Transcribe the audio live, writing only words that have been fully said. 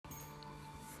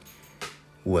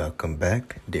Welcome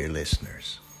back, dear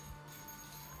listeners.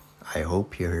 I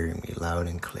hope you're hearing me loud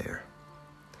and clear.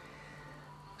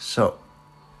 So,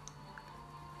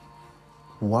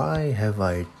 why have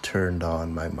I turned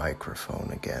on my microphone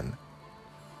again?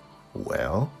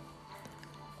 Well,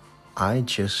 I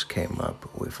just came up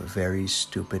with a very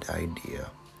stupid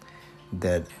idea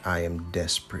that I am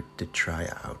desperate to try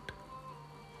out.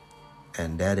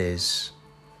 And that is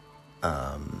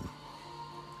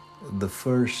the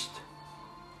first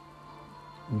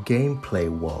gameplay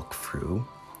walkthrough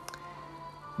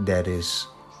that is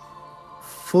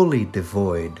fully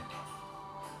devoid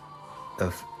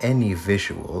of any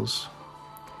visuals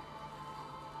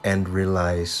and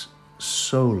relies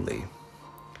solely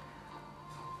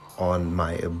on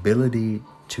my ability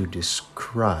to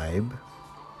describe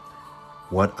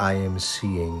what I am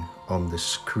seeing on the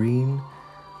screen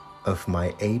of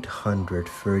my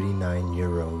 839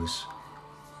 euros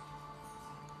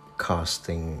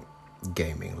costing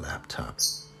gaming laptop.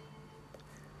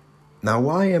 Now,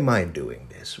 why am I doing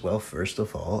this? Well, first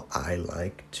of all, I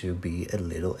like to be a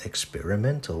little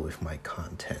experimental with my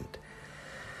content.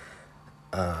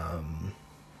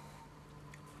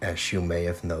 As you may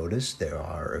have noticed, there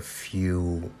are a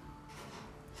few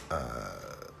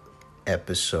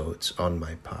episodes on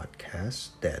my podcast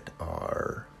that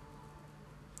are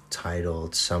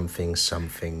titled something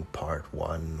something part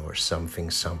 1 or something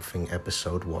something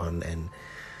episode 1, and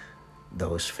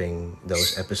those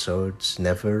episodes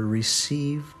never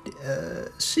received a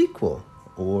sequel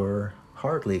or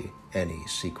hardly any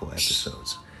sequel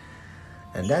episodes.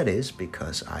 And that is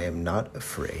because I am not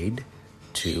afraid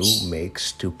to make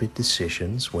stupid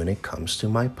decisions when it comes to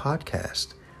my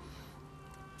podcast.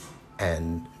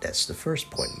 And that's the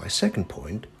first point. My second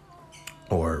point,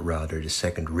 or rather the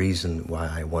second reason why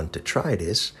I want to try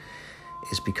this,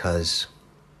 is because,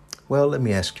 well, let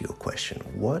me ask you a question.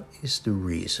 What is the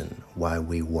reason why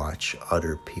we watch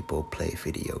other people play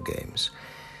video games?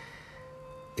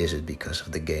 Is it because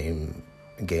of the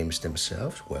games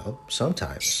themselves? Well,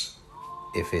 sometimes.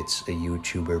 If it's a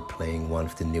YouTuber playing one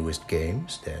of the newest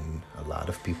games, then a lot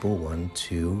of people want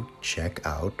to check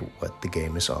out what the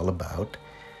game is all about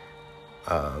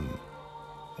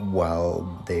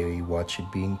while they watch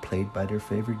it being played by their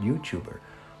favorite YouTuber.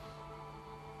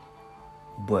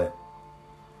 But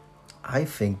I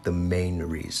think the main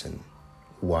reason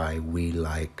why we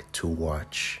like to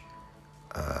watch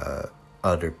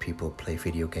other people play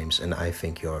video games, and I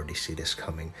think you already see this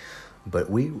coming, but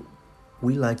we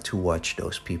like to watch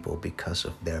those people because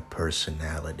of their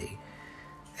personality.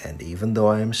 And even though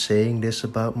I am saying this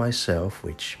about myself,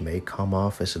 which may come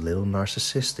off as a little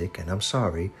narcissistic, and I'm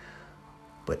sorry,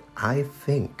 but I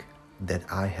think that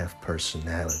I have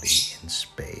personality in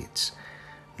spades.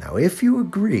 Now, if you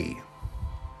agree,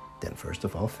 then first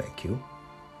of all, thank you.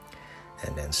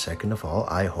 And then second of all,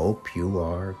 I hope you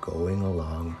are going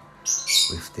along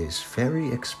with this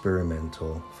very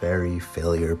experimental, very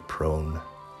failure-prone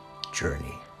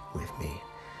journey with me.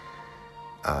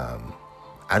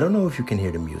 I don't know if you can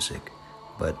hear the music,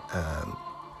 but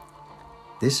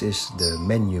this is the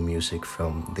menu music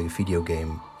from the video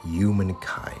game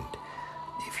Humankind.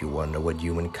 If you wonder what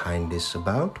Humankind is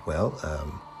about, well,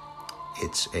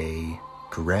 it's a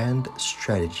grand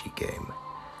strategy game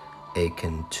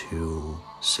akin to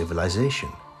Civilization,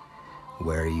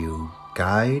 where you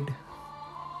guide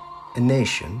a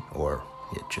nation, or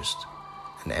just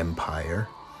an empire,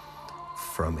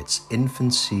 from its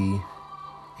infancy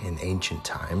in ancient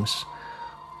times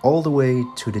all the way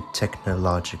to the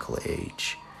technological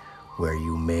age, where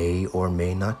you may or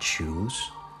may not choose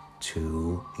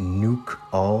to nuke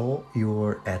all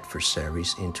your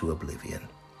adversaries into oblivion.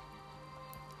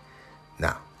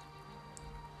 Now,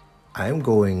 I'm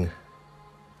going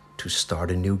to start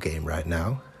a new game right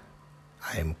now.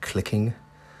 I am clicking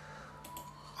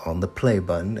on the play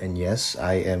button, and yes,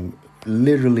 I am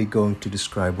literally going to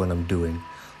describe what I'm doing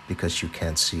because you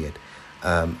can't see it.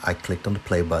 I clicked on the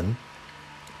play button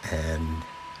and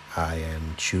I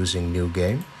am choosing new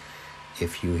game.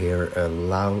 If you hear a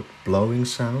loud blowing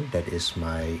sound, that is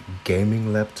my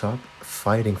gaming laptop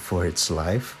fighting for its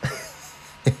life.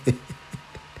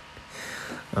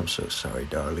 I'm so sorry,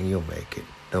 darling. You'll make it.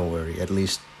 Don't worry. At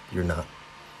least you're not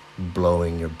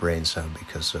blowing your brains out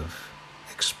because of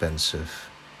expensive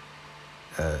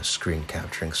screen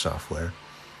capturing software.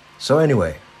 So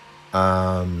anyway,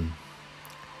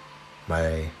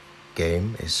 my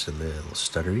game is a little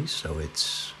stuttery, so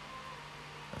it's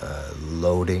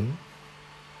loading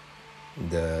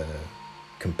the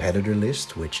competitor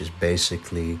list, which is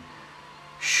basically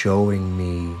showing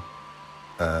me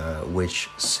which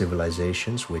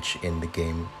civilizations, which in the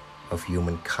game of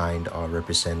humankind are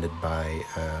represented by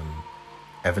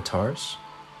avatars,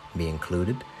 me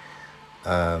included.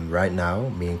 Right now,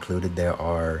 me included, there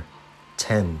are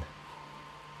 10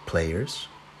 players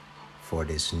for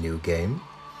this new game.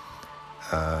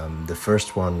 The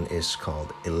first one is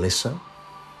called Elissa.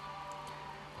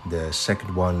 The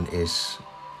second one is,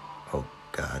 oh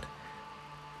god,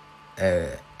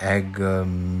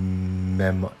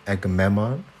 Agamemnon.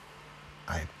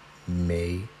 I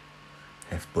may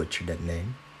have butchered that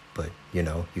name, but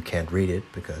you can't read it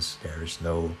because there is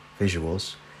no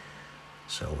visuals.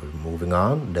 So we're moving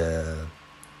on. The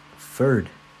third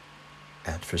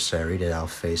adversary that I'll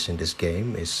face in this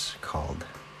game is called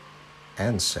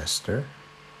Ancestor,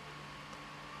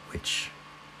 which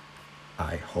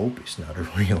I hope is not a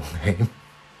real name.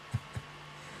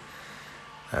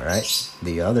 Alright,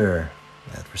 the other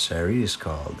adversary is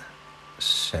called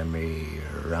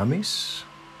Semiramis.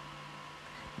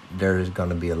 There is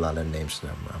gonna be a lot of names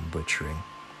that I'm butchering.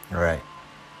 Alright,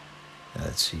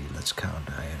 let's see, let's count.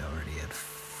 I already had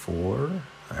 4.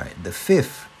 Alright, the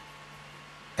fifth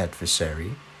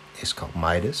adversary is called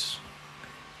Midas.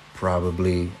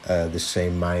 Probably the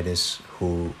same Midas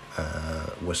who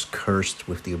was cursed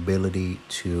with the ability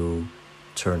to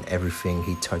turn everything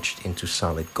he touched into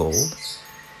solid gold,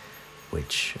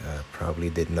 which probably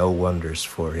did no wonders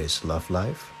for his love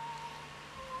life.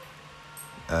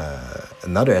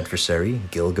 Another adversary,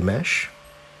 Gilgamesh,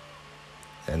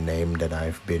 a name that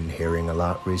I've been hearing a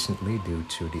lot recently due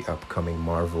to the upcoming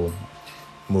Marvel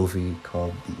movie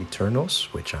called The Eternals,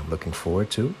 which I'm looking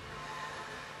forward to.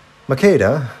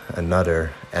 Makeda,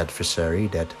 another adversary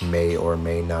that may or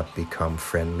may not become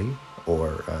friendly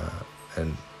or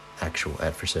an actual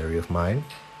adversary of mine.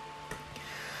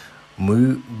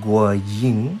 Mu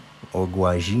Guaying or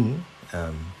Guajing.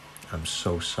 I'm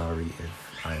so sorry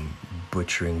if I'm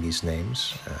butchering these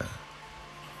names,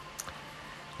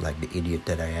 like the idiot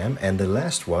that I am. And the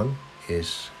last one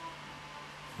is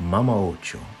Mama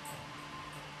Ocho.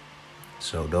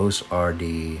 So those are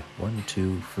the 1,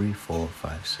 2, 3, 4,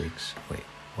 5, 6. Wait,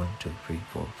 1, 2, 3,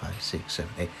 4, 5, 6,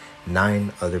 7, 8,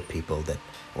 9 other people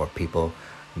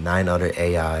 9 other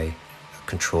AI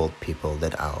controlled people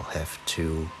that I'll have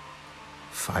to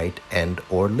fight and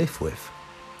or live with.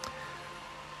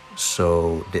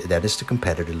 So that is the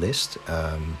competitor list.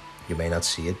 You may not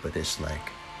see it, but it's like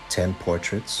 10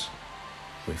 portraits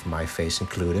with my face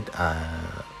included.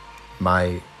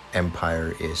 My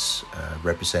empire is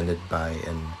represented by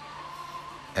an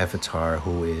avatar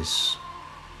who is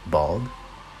bald,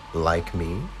 like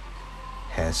me,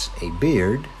 has a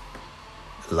beard,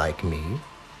 like me,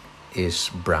 is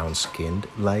brown-skinned,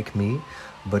 like me,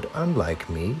 but unlike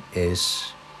me,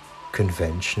 is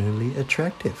conventionally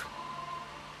attractive.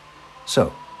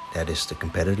 So, that is the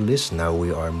competitor list. Now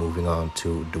we are moving on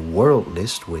to the world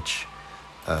list, which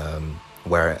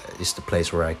where is the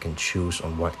place where I can choose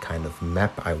on what kind of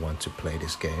map I want to play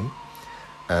this game.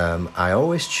 I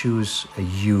always choose a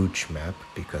huge map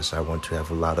because I want to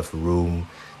have a lot of room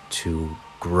to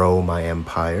grow my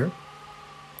empire.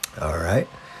 Alright,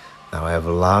 now I have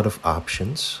a lot of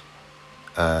options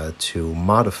to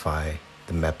modify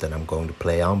the map that I'm going to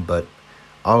play on, but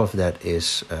all of that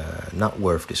is not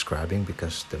worth describing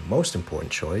because the most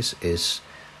important choice is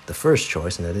the first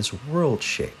choice, and that is world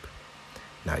shape.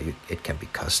 Now it can be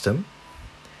custom,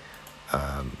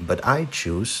 but I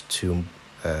choose to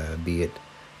be it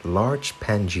large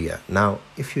Pangea. Now,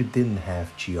 if you didn't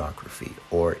have geography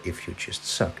or if you just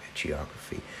suck at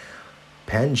geography,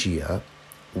 Pangea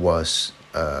was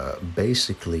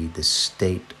basically the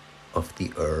state of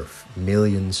the earth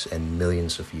millions and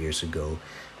millions of years ago,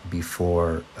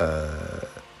 before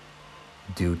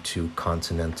due to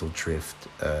continental drift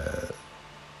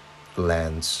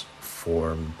lands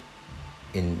formed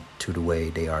into the way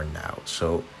they are now.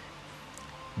 So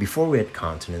before we had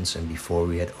continents and before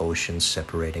we had oceans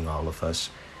separating all of us,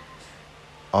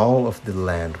 all of the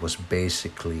land was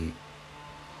basically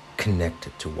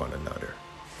connected to one another.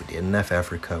 We didn't have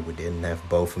Africa, we didn't have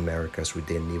both Americas, we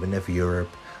didn't even have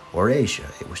Europe or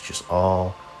Asia. It was just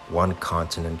all one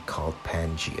continent called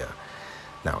Pangea.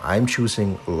 Now I'm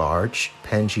choosing large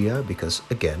Pangea because,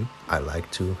 again, I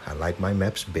like my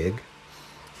maps big,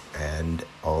 and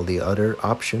all the other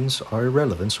options are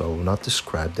irrelevant, so I will not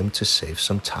describe them to save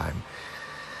some time.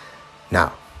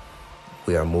 Now,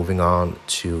 we are moving on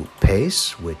to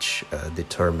pace, which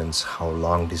determines how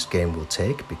long this game will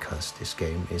take, because this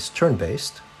game is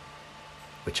turn-based,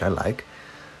 which I like.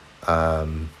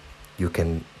 You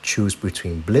can choose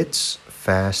between blitz,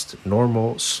 fast,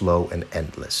 normal, slow, and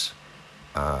endless.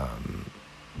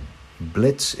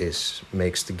 Blitz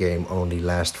makes the game only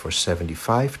last for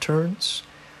 75 turns.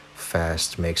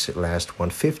 fast makes it last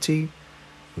 150,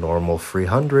 normal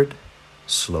 300,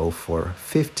 slow for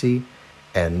 50,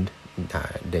 and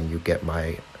then you get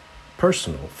my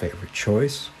personal favorite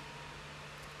choice,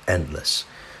 endless,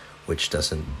 which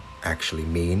doesn't actually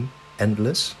mean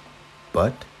endless,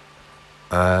 but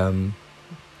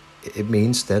it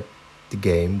means that the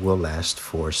game will last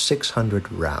for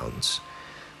 600 rounds,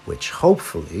 which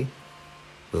hopefully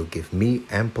will give me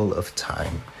ample of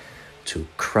time to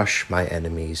crush my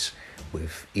enemies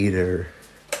with either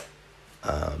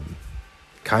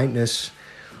kindness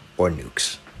or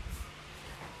nukes.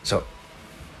 So,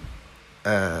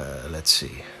 let's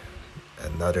see.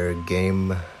 Another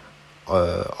game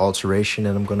alteration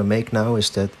that I'm gonna make now is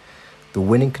that the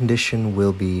winning condition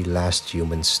will be last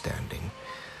human standing.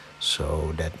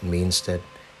 So that means that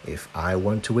if I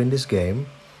want to win this game,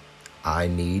 I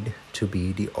need to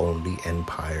be the only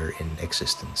empire in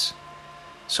existence.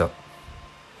 So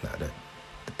now that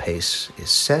the pace is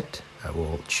set, I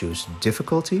will choose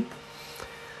difficulty.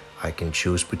 I can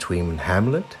choose between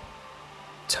hamlet,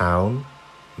 town,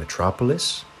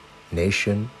 metropolis,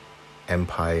 nation,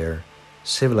 empire,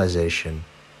 civilization,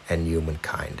 and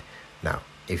humankind. Now,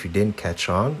 if you didn't catch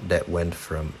on, that went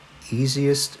from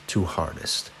easiest to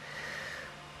hardest.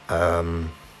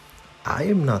 I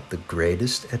am not the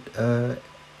greatest at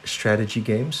strategy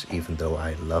games, even though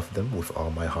I love them with all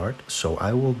my heart. So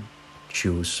I will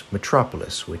choose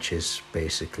Metropolis, which is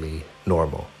basically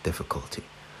normal difficulty.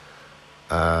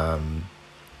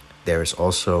 There is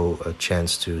also a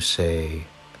chance to say,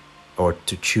 or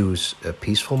to choose a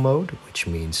peaceful mode, which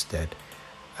means that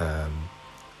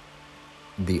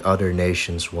the other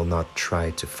nations will not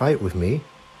try to fight with me.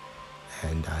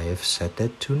 And I have set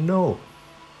that to no,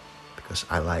 because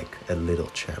I like a little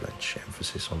challenge,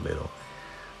 emphasis on little.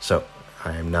 So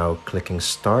I am now clicking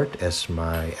start as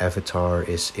my avatar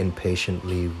is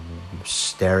impatiently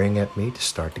staring at me to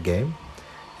start the game.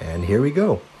 And here we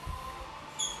go.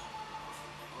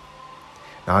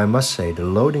 Now I must say the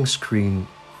loading screen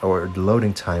or the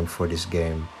loading time for this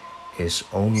game is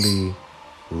only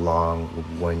long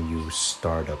when you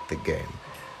start up the game.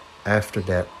 After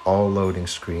that, all loading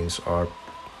screens are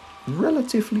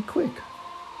relatively quick.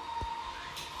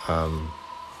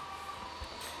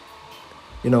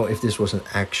 If this was an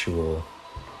actual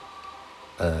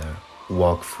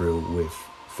walkthrough with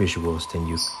visuals, then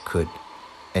you could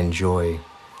enjoy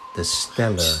the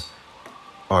stellar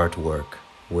artwork,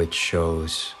 which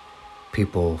shows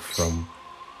people from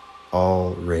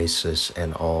all races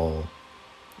and all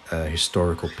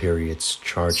historical periods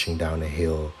charging down a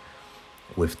hill,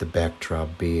 with the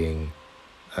backdrop being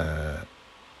a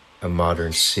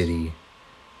modern city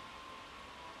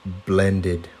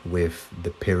blended with the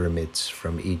pyramids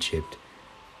from Egypt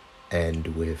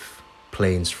and with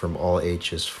planes from all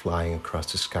ages flying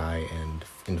across the sky, and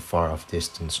in far off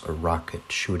distance a rocket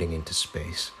shooting into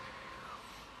space.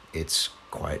 It's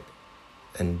quite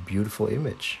a beautiful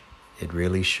image. It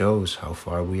really shows how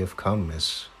far we have come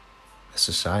as a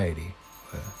society,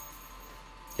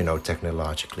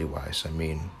 technologically wise. I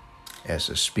mean, as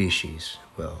a species,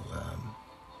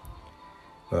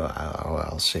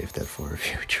 I'll save that for a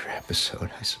future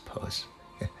episode, I suppose.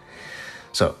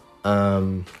 So,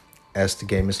 as the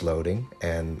game is loading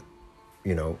and,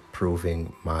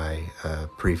 proving my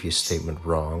previous statement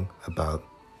wrong about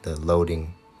the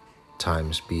loading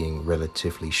times being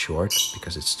relatively short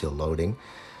because it's still loading,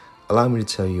 allow me to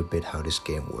tell you a bit how this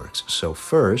game works. So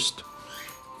first,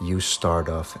 you start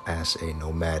off as a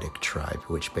nomadic tribe,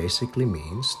 which basically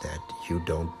means that you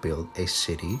don't build a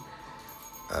city.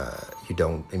 You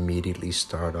don't immediately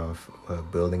start off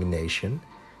building a nation.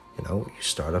 You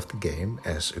start off the game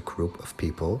as a group of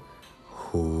people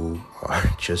who are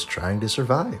just trying to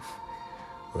survive,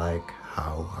 like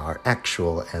how our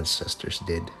actual ancestors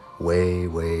did way,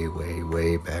 way, way,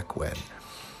 way back when.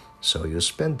 So you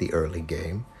spend the early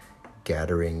game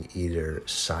gathering either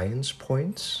science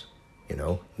points,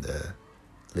 the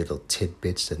little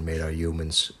tidbits that made our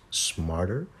humans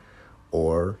smarter,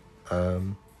 or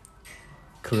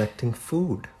collecting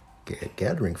food,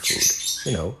 gathering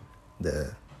food,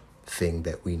 the thing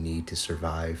that we need to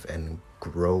survive and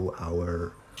grow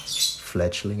our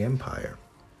fledgling empire.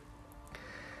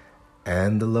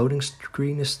 And the loading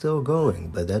screen is still going,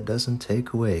 but that doesn't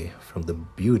take away from the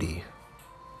beauty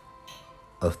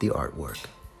of the artwork.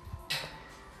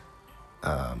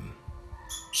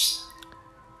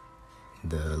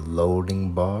 The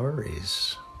loading bar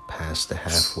is past the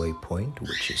halfway point,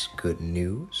 which is good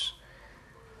news.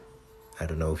 I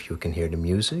don't know if you can hear the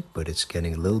music, but it's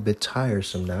getting a little bit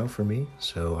tiresome now for me,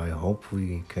 so I hope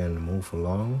we can move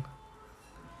along,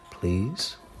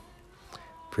 please.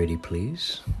 Pretty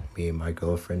please. Me and my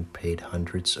girlfriend paid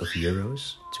hundreds of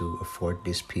euros to afford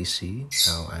this PC.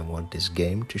 Now I want this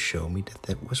game to show me that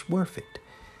that was worth it.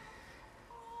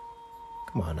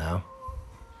 Come on now.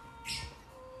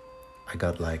 I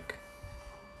got like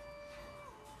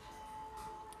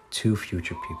 2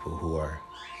 future people who are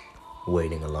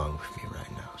waiting along with me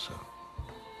right now. So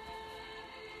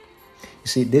you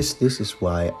see, this is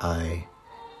why I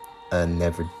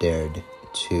never dared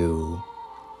to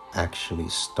actually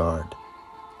start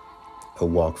a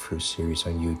walkthrough series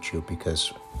on YouTube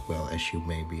because, well, as you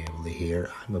may be able to hear,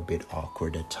 I'm a bit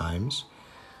awkward at times.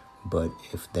 But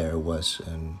if there was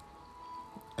an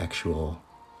actual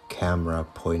camera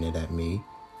pointed at me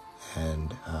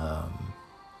and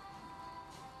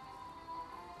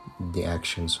the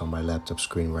actions on my laptop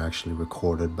screen were actually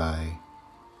recorded by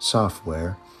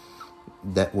software,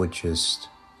 that would just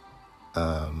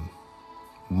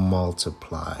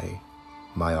multiply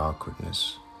my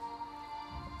awkwardness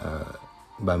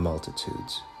by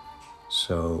multitudes.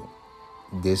 So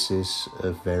this is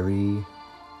a very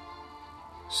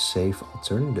safe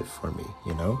alternative for me,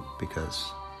 you know,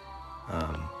 because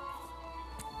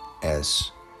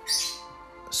as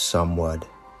somewhat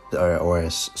or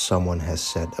as someone has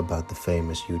said about the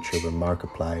famous YouTuber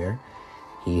Markiplier,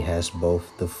 he has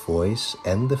both the voice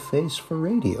and the face for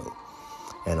radio.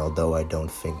 And although I don't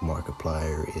think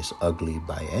Markiplier is ugly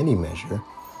by any measure,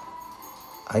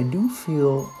 I do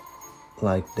feel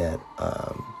like that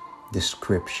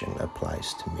description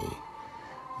applies to me.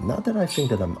 Not that I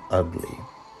think that I'm ugly,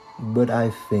 but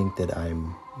I think that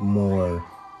I'm more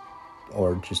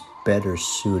or just better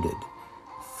suited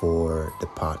for the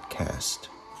podcast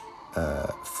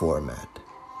format.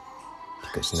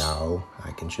 Because now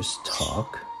I can just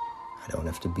talk. I don't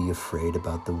have to be afraid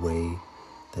about the way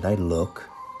that I look.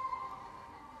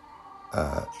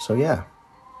 So yeah.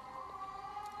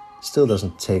 Still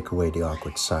doesn't take away the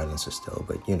awkward silences though,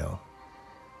 but you know,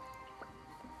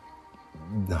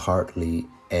 hardly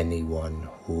anyone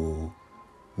who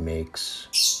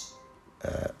makes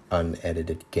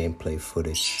unedited gameplay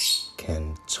footage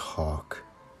can talk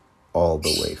all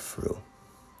the way through.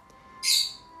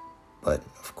 But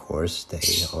of course, they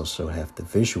also have the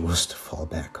visuals to fall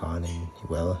back on, and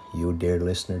well, you, dear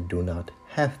listener, do not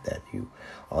have that.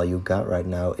 All you got right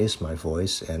now is my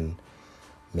voice and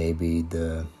maybe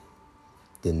the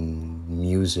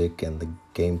music and the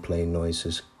gameplay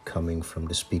noises coming from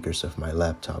the speakers of my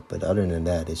laptop. But other than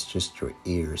that, it's just your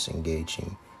ears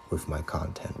engaging with my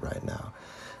content right now.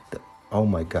 Oh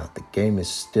my god, the game is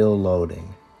still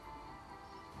loading.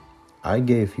 I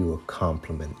gave you a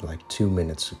compliment like 2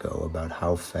 minutes ago about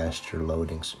how fast your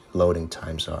loading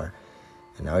times are,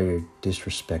 and now you're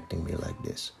disrespecting me like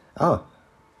this. Oh,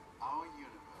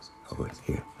 wait,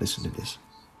 here, listen to this.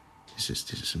 This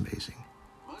is amazing.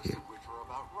 Here.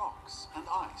 Rocks and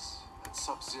ice at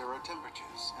sub-zero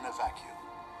temperatures in a vacuum.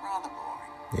 Rather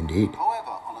boring. Indeed.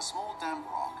 However, on a small damp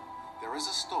rock, there is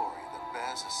a story that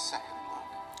bears a second look.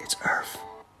 It's Earth.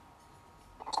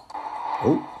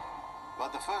 Oh.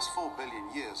 But the first 4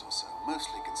 billion years or so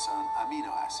mostly concern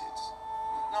amino acids.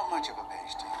 Not much of a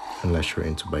page turn. Unless you're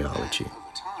into biology.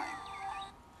 Over time.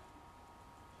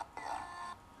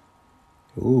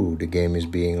 Ooh, the game is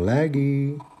being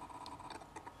laggy.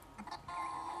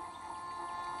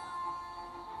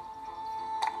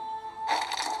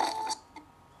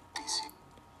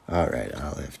 All right,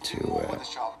 I'll have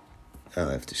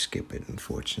to skip it,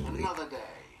 unfortunately. Another day,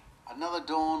 another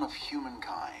dawn of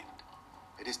humankind.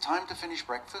 It is time to finish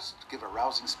breakfast, give a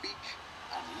rousing speech,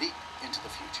 and leap into the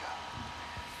future.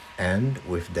 And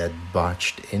with that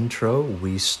botched intro,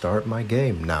 we start my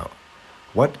game. Now,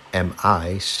 what am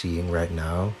I seeing right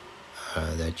now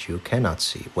that you cannot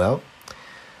see? Well,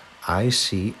 I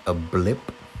see a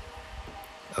blip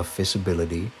of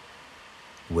visibility,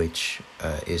 which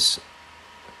is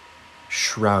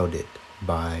shrouded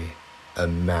by a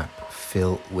map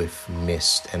filled with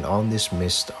mist, and on this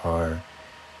mist are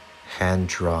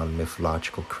hand-drawn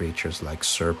mythological creatures like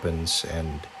serpents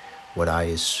and what I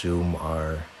assume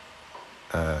are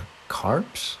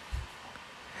carps,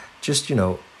 just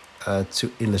to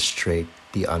illustrate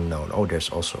the unknown. Oh, there's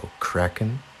also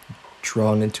kraken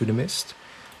drawn into the mist,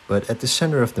 but at the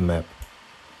center of the map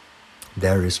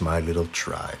there is my little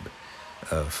tribe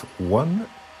of 1,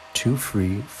 2,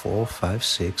 3, 4, 5,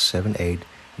 6, 7, 8,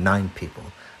 9 people.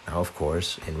 Now, of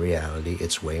course, in reality,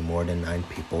 it's way more than 9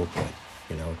 people, but,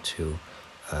 to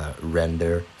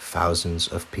render thousands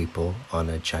of people on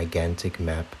a gigantic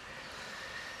map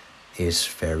is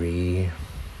very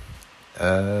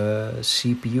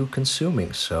CPU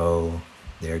consuming. So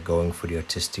they're going for the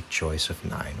artistic choice of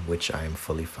 9, which I'm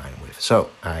fully fine with. So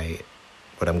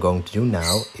what I'm going to do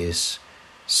now is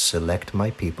select my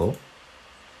people.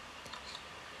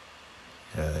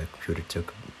 The computer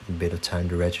took a bit of time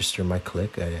to register my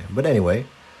click. But anyway,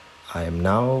 I am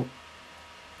now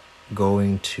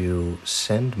going to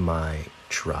send my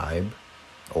tribe,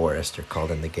 or as they're called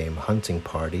in the game, hunting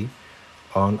party,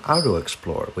 on Auto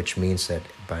Explore, which means that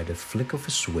by the flick of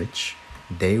a switch,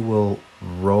 they will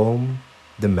roam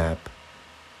the map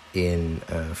in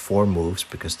 4 moves,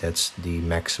 because that's the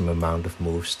maximum amount of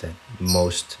moves that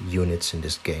most units in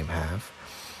this game have.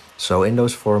 So in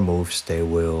those 4 moves, they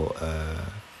will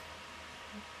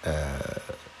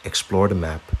explore the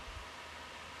map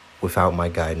without my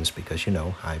guidance, because, you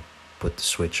know, I put the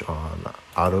switch on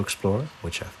Auto Explore,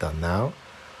 which I've done now.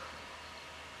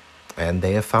 And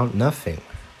they have found nothing.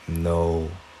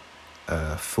 No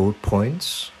food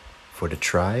points for the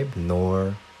tribe,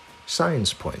 nor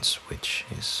science points, which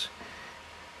is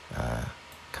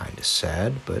kind of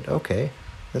sad, but okay,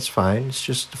 that's fine. It's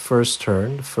just the first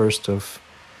turn, the first of...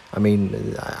 I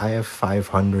mean, I have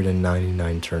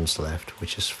 599 turns left,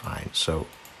 which is fine. So,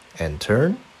 end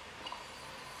turn.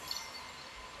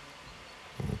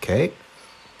 Okay.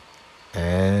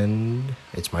 And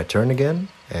it's my turn again,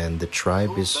 and the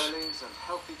tribe is...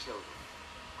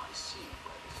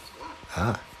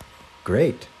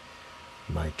 Great.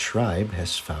 My tribe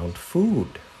has found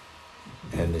food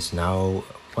and is now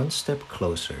one step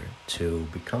closer to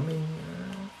becoming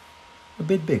a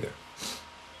bit bigger.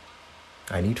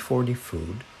 I need 40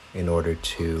 food in order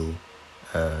to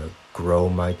grow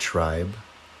my tribe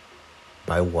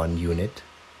by 1 unit.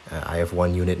 I have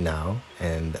 1 unit now,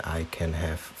 and I can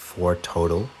have 4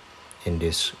 total in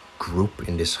this group,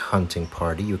 in this hunting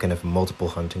party. You can have multiple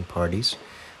hunting parties,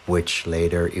 which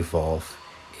later evolve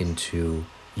into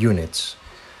units.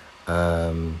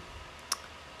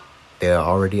 They are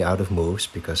already out of moves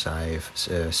because I've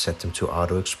set them to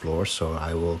Auto Explore, so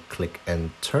I will click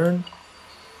and turn.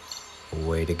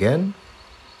 Wait again.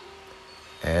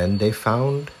 And they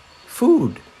found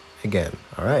food again.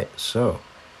 Alright, so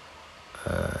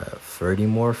 30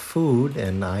 more food,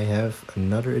 and I have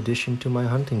another addition to my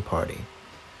hunting party.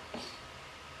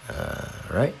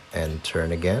 Right, and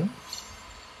turn again.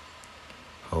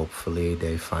 Hopefully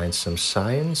they find some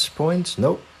science points.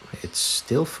 Nope, it's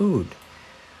still food.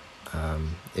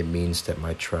 It means that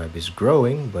my tribe is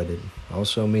growing, but it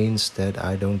also means that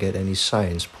I don't get any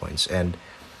science points. And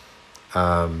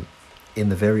in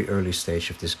the very early stage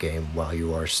of this game, while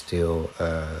you are still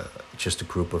just a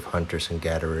group of hunters and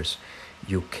gatherers,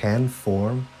 you can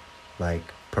form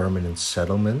like permanent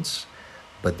settlements,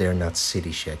 but they're not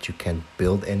cities yet. You can't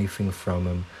build anything from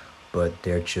them, but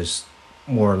they're just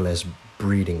more or less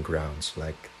breeding grounds.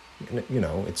 Like, you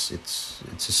know, it's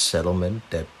a settlement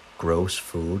that grows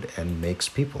food and makes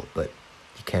people, but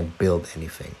you can't build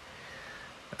anything.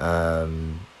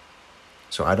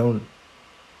 So I don't...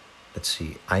 Let's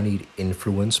see, I need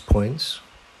influence points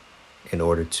in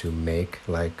order to make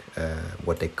like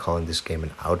what they call in this game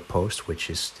an outpost, which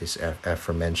is this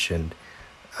aforementioned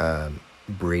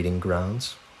breeding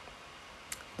grounds.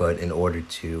 But in order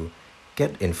to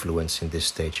get influence in this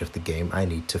stage of the game, I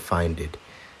need to find it.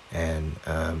 And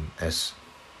as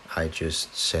I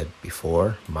just said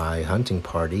before, my hunting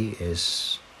party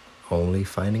is only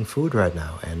finding food right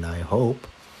now, and I hope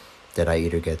that I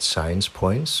either get science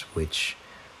points, which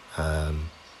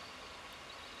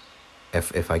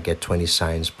if I get 20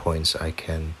 science points, I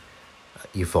can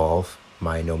evolve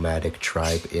my nomadic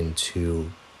tribe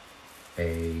into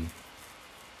a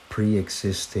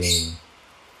pre-existing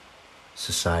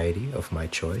society of my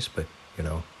choice, but you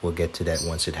know, we'll get to that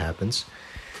once it happens.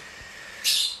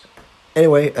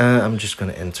 Anyway, I'm just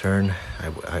gonna end turn.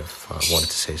 I've wanted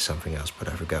to say something else, but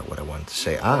I forgot what I wanted to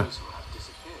say.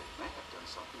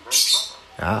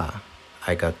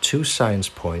 I got 2 science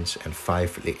points and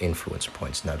 5 influence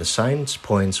points. Now the science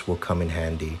points will come in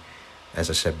handy, as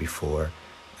I said before,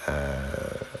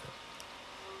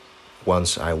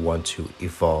 once I want to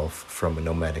evolve from a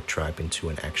nomadic tribe into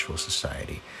an actual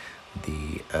society.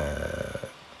 The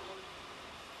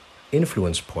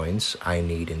influence points I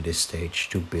need in this stage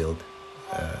to build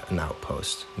an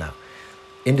outpost. Now,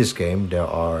 in this game there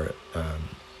are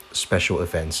special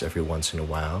events every once in a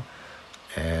while,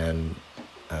 and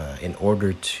in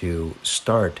order to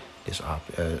start this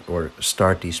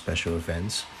start these special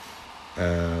events,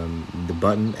 the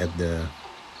button at the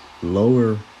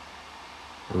lower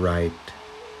right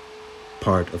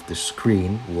part of the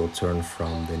screen will turn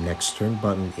from the next turn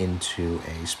button into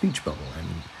a speech bubble, and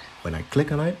when I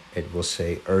click on it, it will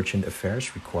say urgent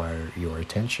affairs require your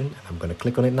attention, and I'm going to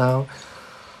click on it now,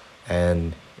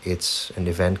 and it's an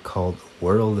event called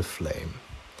World of Flame.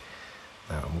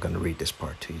 Now I'm going to read this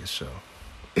part to you. So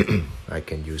I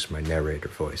can use my narrator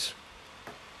voice.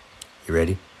 You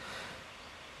ready?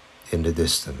 In the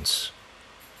distance,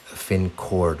 a thin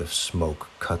cord of smoke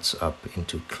cuts up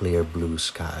into clear blue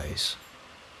skies.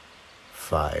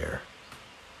 Fire.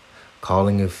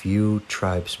 Calling a few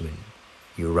tribesmen,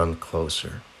 you run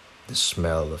closer, the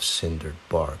smell of cindered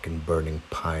bark and burning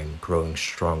pine growing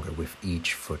stronger with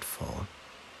each footfall.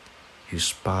 You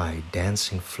spy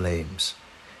dancing flames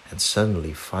and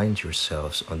suddenly find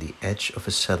yourselves on the edge of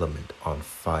a settlement on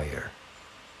fire.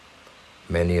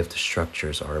 Many of the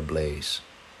structures are ablaze,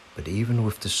 but even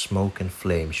with the smoke and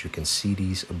flames you can see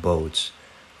these abodes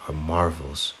are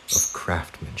marvels of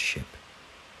craftsmanship.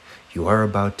 You are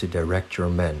about to direct your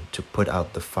men to put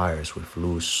out the fires with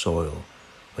loose soil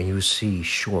when you see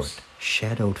short,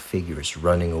 shadowed figures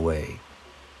running away.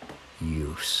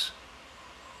 Youths.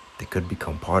 They could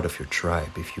become part of your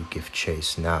tribe if you give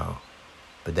chase now,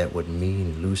 but that would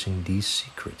mean losing these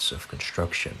secrets of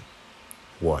construction.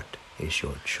 What is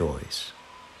your choice?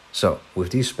 So,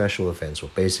 with these special events,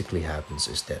 what basically happens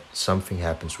is that something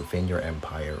happens within your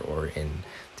empire or in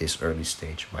this early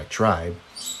stage of my tribe,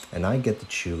 and I get to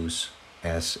choose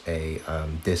as a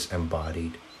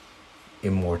disembodied,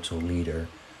 immortal leader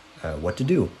what to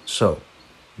do. So,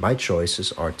 my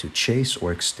choices are to chase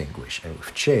or extinguish, and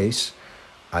with chase,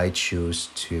 I choose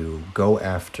to go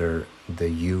after the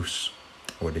youths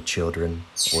or the children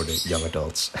or the young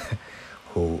adults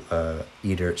who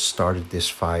either started this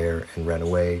fire and ran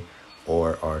away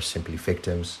or are simply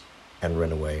victims and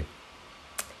run away,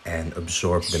 and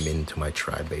absorb them into my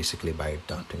tribe basically by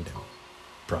adopting them.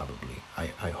 Probably.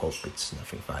 I hope it's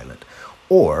nothing violent.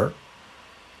 Or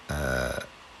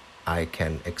I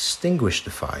can extinguish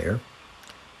the fire,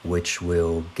 which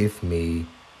will give me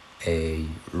a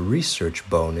research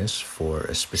bonus for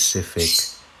a specific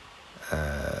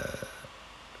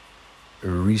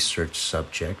research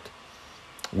subject,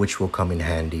 which will come in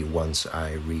handy once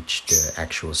I reach the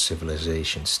actual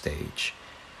civilization stage.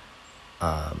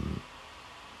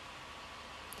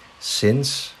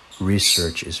 Since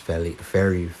research is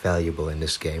very valuable in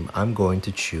this game, I'm going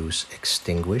to choose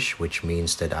Extinguish, which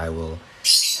means that I will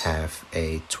have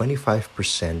a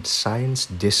 25% science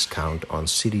discount on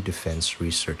city defense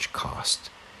research cost.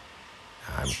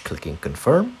 I'm clicking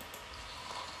confirm,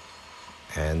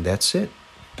 and that's it.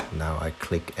 Now I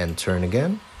click and turn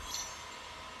again,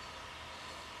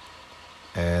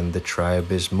 and the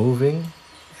tribe is moving,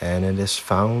 and it has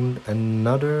found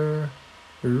another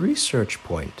research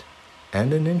point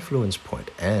and an influence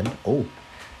point. And oh,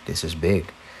 this is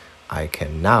big. I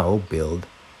can now build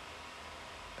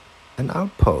an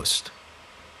outpost.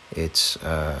 It's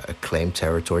a claim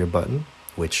territory button,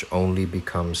 which only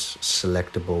becomes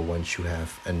selectable once you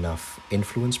have enough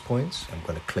influence points. I'm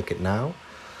going to click it now.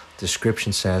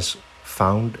 Description says,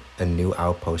 found a new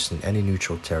outpost in any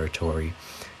neutral territory,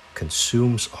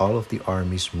 consumes all of the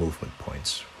army's movement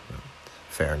points.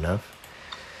 Fair enough.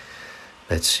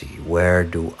 Let's see, where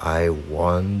do I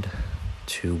want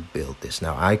to build this?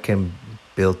 Now, I can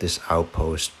build this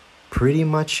outpost pretty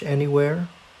much anywhere,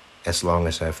 as long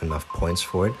as I have enough points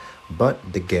for it.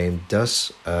 But the game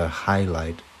does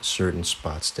highlight certain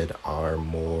spots that are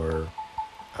more,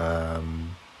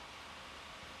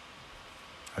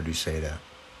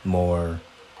 more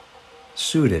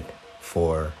suited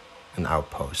for an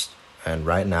outpost. And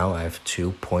right now I have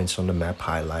 2 points on the map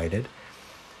highlighted.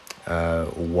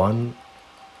 One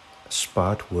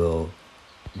spot will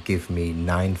give me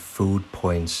 9 food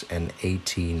points and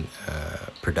 18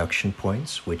 production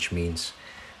points, which means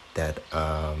that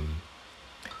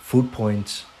food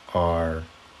points are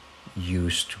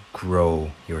used to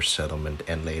grow your settlement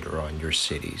and later on your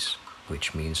cities,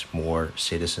 which means more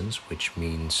citizens, which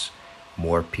means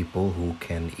more people who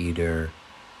can either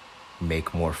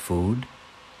make more food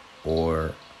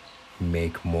or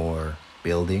make more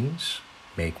buildings,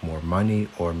 make more money,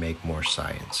 or make more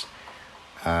science.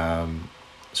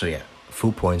 So yeah,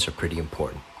 food points are pretty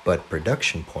important, but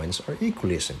production points are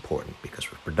equally as important,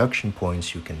 because with production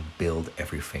points you can build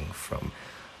everything from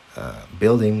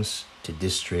buildings to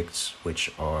districts,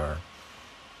 which are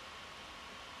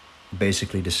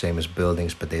basically the same as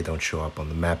buildings, but they don't show up on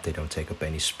the map, they don't take up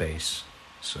any space.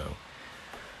 So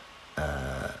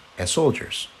and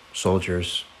soldiers,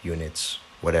 units,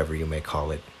 whatever you may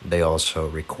call it, they also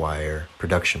require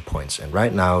production points. And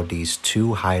right now, these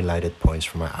 2 highlighted points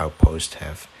from my outpost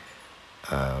have,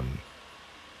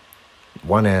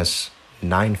 one has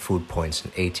 9 food points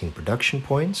and 18 production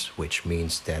points, which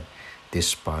means that this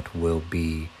spot will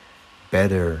be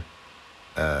better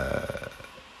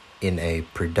in a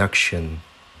production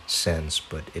sense,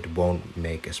 but it won't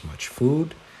make as much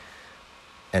food.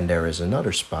 And there is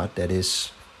another spot that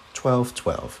is 12,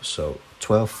 12. So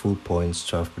 12 food points,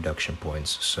 12 production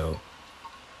points. So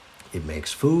it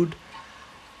makes food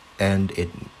and it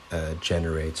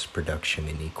generates production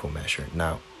in equal measure.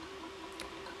 Now,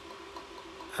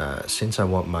 since I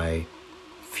want my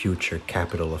future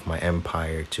capital of my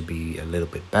empire to be a little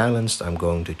bit balanced, I'm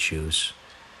going to choose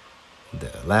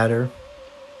the latter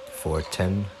for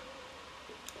 10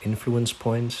 influence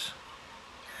points,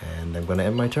 and I'm going to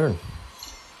end my turn.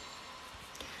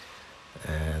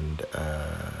 And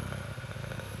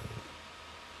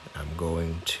I'm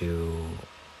going to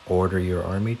order your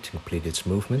army to complete its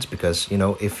movements, because, you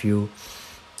know, if you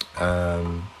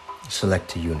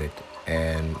select a unit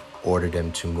and order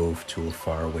them to move to a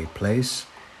faraway place,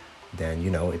 then,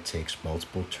 you know, it takes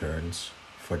multiple turns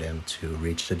for them to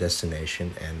reach the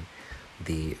destination, and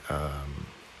the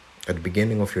at the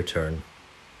beginning of your turn,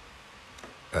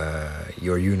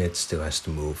 your unit still has to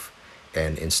move,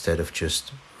 and instead of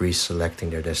just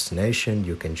reselecting their destination,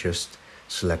 you can just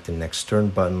select the next turn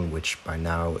button, which by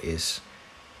now is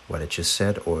what I just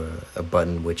said, or a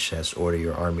button which says order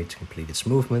your army to complete its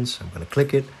movements. I'm going to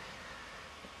click it,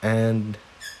 and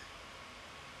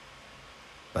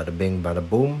bada bing, bada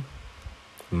boom,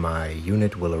 my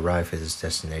unit will arrive at its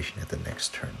destination at the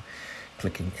next turn.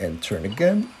 Clicking end turn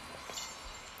again.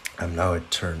 I'm now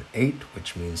at turn 8,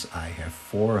 which means I have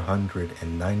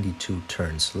 492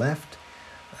 turns left.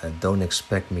 Don't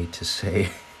expect me to say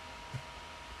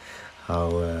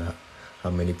how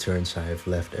many turns I have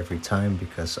left every time,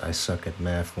 because I suck at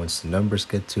math once the numbers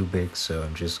get too big. So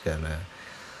I'm just gonna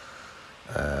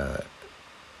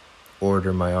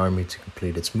order my army to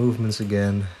complete its movements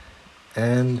again,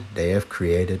 and they have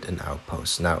created an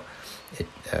outpost. Now, it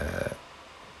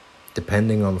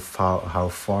depending on how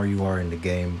far you are in the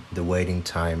game, the waiting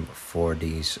time for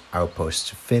these outposts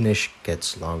to finish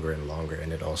gets longer and longer,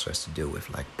 and it also has to do with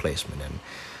like placement and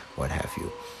what have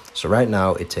you. So right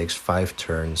now it takes 5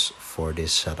 turns for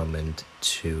this settlement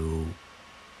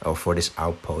for this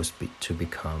outpost to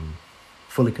become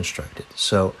fully constructed.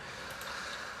 So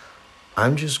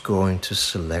I'm just going to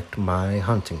select my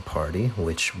hunting party,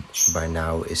 which by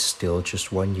now is still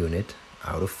just 1 unit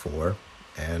out of 4.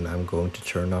 And I'm going to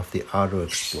turn off the auto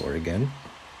explore again,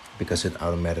 because it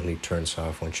automatically turns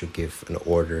off once you give an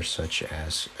order such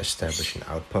as establish an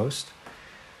outpost.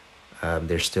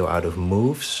 They're still out of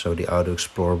moves, so the auto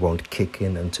explore won't kick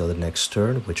in until the next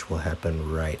turn, which will happen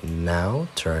right now.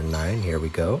 Turn 9, here we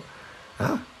go.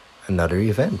 Another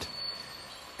event.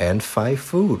 And 5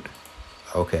 food.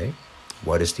 Okay,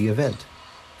 what is the event?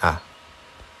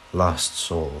 Lost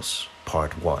Souls,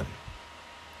 Part 1.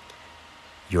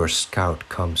 Your scout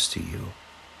comes to you,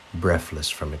 breathless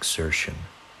from exertion.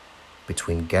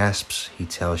 Between gasps, he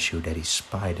tells you that he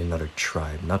spied another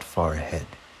tribe not far ahead.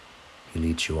 He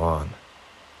leads you on.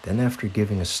 Then, after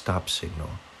giving a stop signal,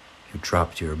 you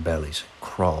drop to your bellies and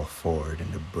crawl forward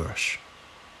in the brush.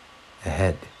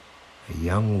 Ahead, a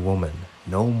young woman,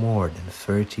 no more than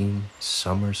 13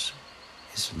 summers,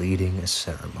 is leading a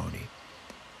ceremony.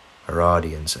 Her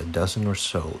audience, a dozen or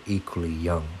so equally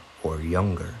young or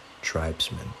younger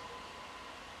tribesmen.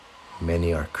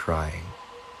 Many are crying,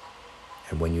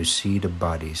 and when you see the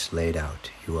bodies laid out,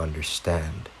 you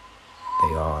understand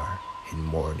they are in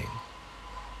mourning.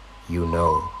 You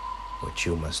know what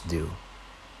you must do.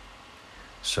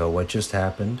 So what just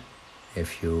happened,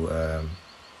 if you're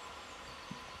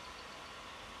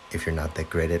not that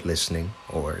great at listening,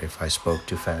 or if I spoke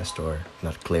too fast or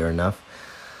not clear enough,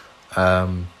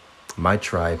 my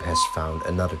tribe has found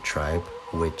another tribe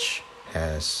which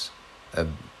has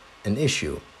an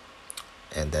issue,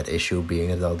 and that issue being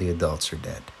that all the adults are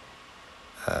dead.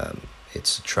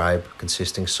 It's a tribe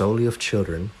consisting solely of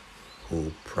children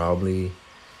who probably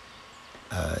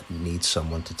need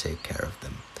someone to take care of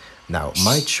them. Now,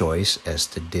 my choice as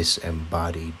the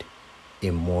disembodied,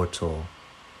 immortal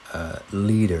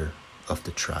leader of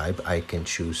the tribe, I can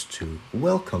choose to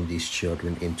welcome these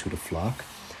children into the flock,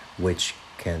 which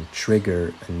can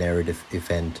trigger a narrative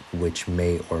event which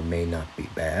may or may not be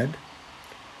bad,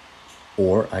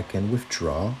 or I can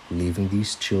withdraw, leaving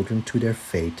these children to their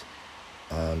fate,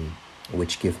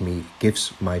 which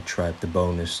gives my tribe the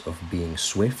bonus of being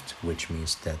swift, which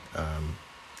means that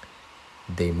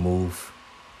they move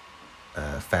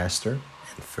faster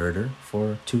and further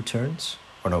for 2 turns,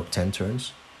 or no, 10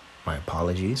 turns. My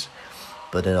apologies.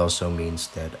 But it also means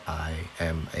that I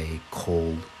am a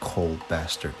cold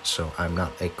bastard. So I'm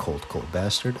not a cold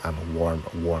bastard. I'm a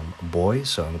warm boy.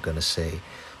 So I'm going to say,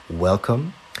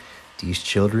 welcome. These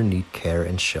children need care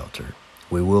and shelter.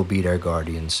 We will be their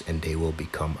guardians, and they will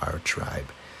become our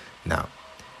tribe. Now,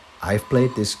 I've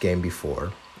played this game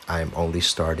before. I'm only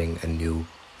starting a new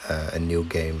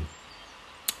game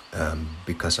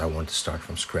because I want to start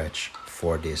from scratch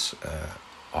for this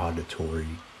auditory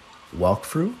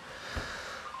walkthrough.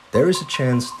 There is a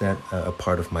chance that a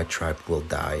part of my tribe will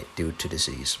die due to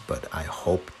disease, but I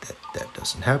hope that that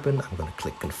doesn't happen. I'm going to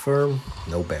click confirm,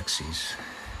 no backsies.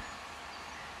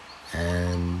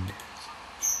 And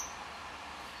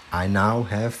I now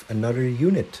have another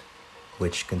unit,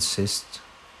 which consists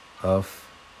of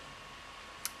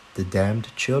the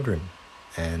damned children.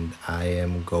 And I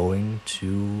am going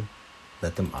to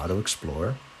let them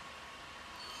auto-explore,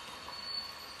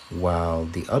 while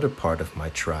the other part of my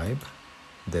tribe,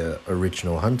 the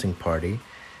original hunting party,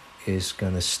 is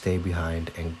gonna stay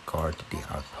behind and guard the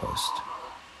outpost.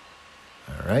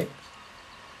 Alright,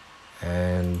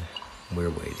 and we're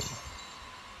waiting.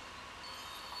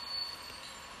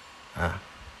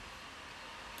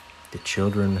 The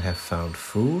children have found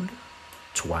food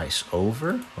twice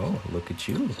over. Oh, look at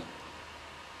you.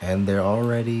 And they're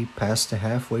already past the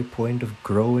halfway point of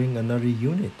growing another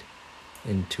unit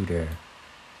into their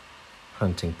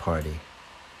hunting party.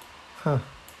 Huh.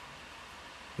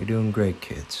 You're doing great,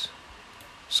 kids.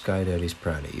 Sky Daddy's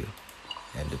proud of you.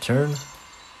 End of turn.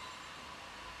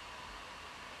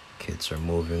 Kids are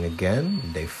moving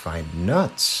again. They find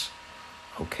nuts.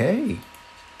 Okay.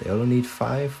 They only need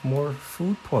 5 more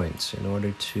food points in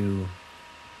order to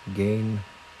gain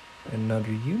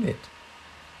another unit.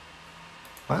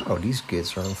 Wow, these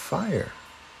kids are on fire.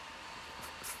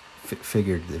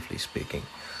 Figuratively speaking.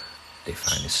 They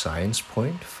find a science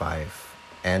point, 5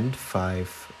 and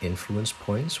 5 influence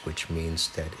points, which means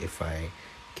that if I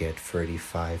get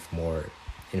 35 more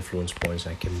influence points,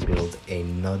 I can build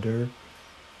another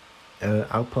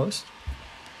outpost.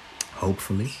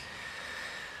 Hopefully.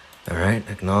 Alright,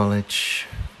 acknowledge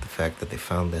the fact that they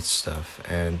found that stuff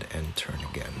and end turn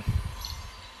again.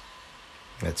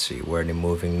 Let's see, where are they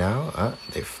moving now?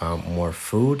 They found more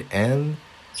food, and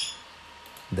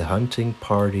the hunting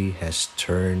party has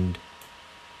turned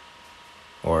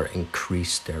or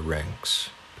increased their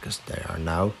ranks, because there are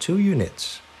now 2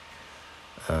 units.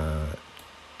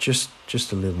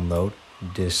 Just a little note,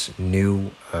 this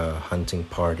new hunting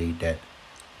party that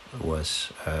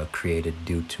was created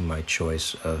due to my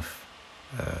choice of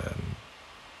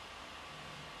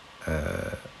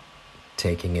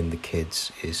taking in the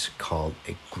kids is called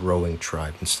a growing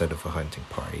tribe instead of a hunting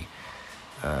party.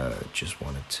 Just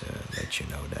wanted to let you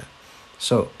know that.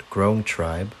 So the growing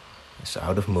tribe is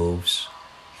out of moves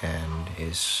and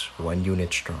is 1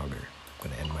 unit stronger. I'm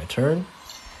going to end my turn.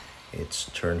 It's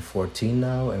turn 14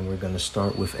 now, and we're going to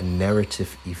start with a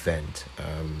narrative event.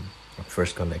 I'm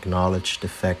first going to acknowledge the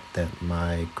fact that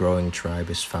my growing tribe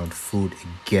has found food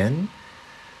again.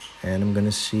 And I'm going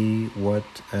to see what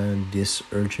this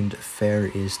urgent affair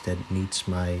is that needs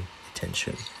my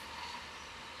attention.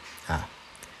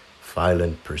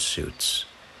 Violent pursuits.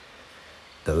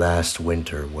 The last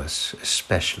winter was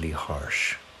especially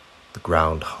harsh. The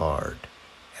ground hard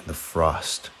and the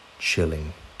frost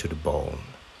chilling to the bone.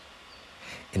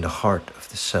 In the heart of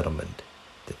the settlement,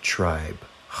 the tribe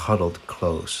huddled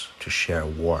close to share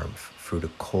warmth through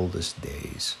the coldest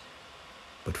days.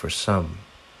 But for some,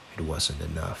 it wasn't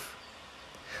enough.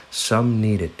 Some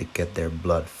needed to get their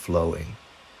blood flowing,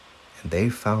 and they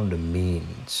found a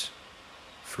means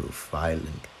through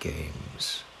violent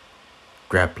games.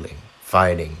 Grappling,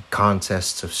 fighting,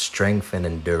 contests of strength and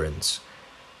endurance.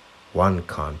 One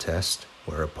contest,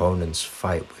 where opponents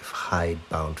fight with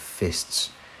hide-bound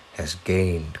fists, has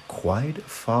gained quite a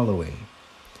following,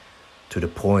 to the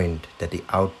point that the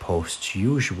outpost's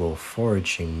usual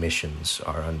foraging missions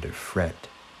are under threat.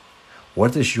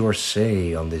 What is your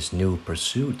say on this new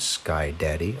pursuit, Sky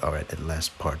Daddy? Alright, that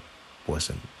last part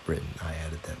wasn't written. I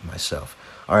added that myself.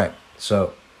 Alright,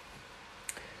 so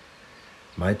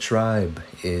my tribe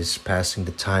is passing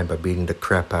the time by beating the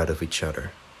crap out of each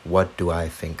other. What do I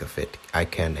think of it? I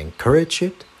can encourage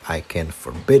it, I can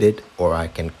forbid it, or I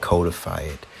can codify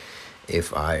it.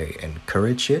 If I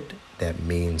encourage it, that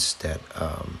means that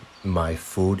my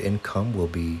food income will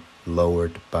be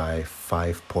lowered by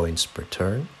 5 points per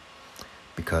turn.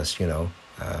 Because,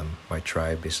 my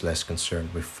tribe is less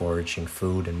concerned with foraging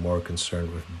food and more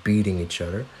concerned with beating each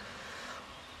other.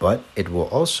 But it will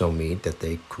also mean that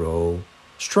they grow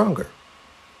stronger.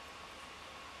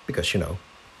 Because,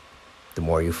 the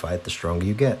more you fight, the stronger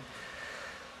you get.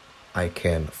 I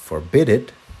can forbid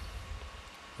it,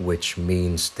 which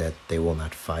means that they will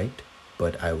not fight,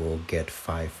 but I will get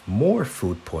 5 more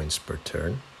food points per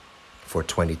turn for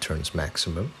 20 turns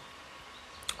maximum.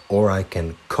 Or I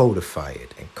can codify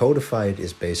it. And codify it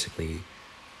is basically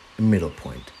the middle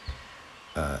point.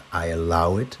 I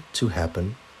allow it to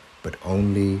happen, but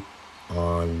only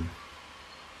on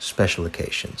special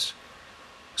occasions.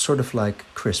 sort of like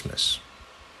Christmas,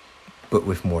 but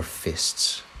with more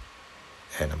fists.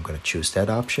 And I'm going to choose that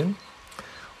option.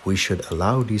 We should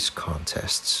allow these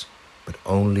contests, but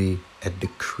only at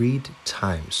decreed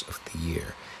times of the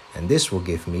year. And this will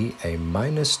give me a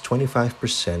minus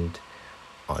 25%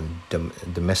 on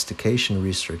domestication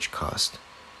research cost,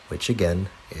 which again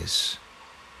is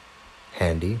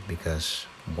handy because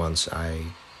once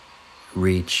I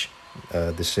reach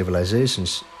the civilization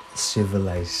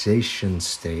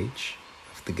stage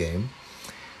of the game,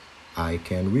 I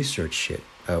can research shit.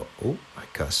 Oh, I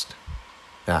cussed.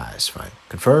 It's fine.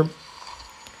 Confirm.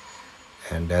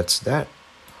 And that's that.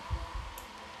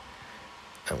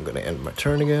 I'm gonna end my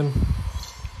turn again.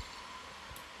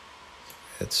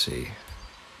 Let's see.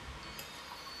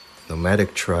 The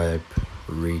nomadic tribe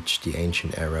reached the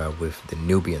ancient era with the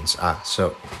Nubians.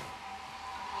 So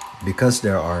because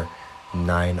there are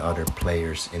 9 other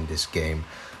players in this game,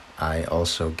 I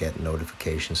also get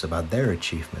notifications about their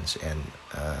achievements, and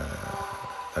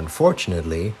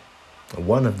unfortunately,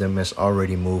 one of them has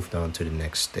already moved on to the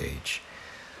next stage,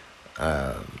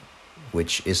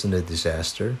 which isn't a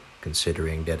disaster,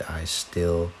 considering that I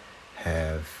still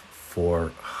have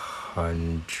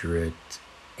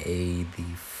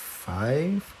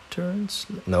 485 turns.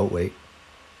 No, wait.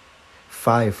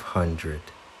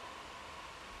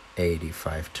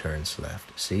 585 turns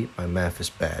left. See, my math is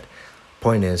bad.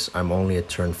 Point is, I'm only at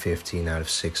turn 15 out of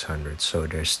 600, so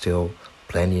there's still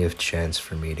plenty of chance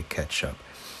for me to catch up.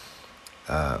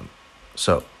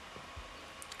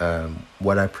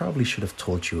 What I probably should have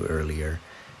told you earlier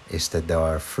is that there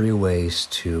are 3 ways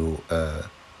to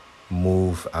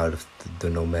move out of the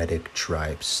nomadic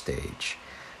tribe stage,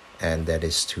 and that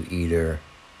is to either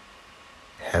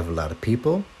have a lot of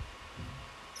people,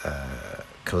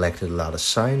 collected a lot of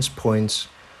science points,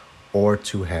 or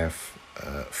to have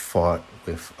fought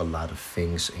with a lot of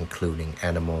things, including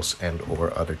animals and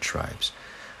or other tribes.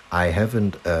 I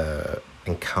haven't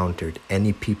encountered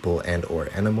any people and or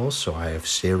animals, so I have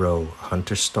 0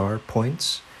 hunter star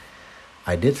points.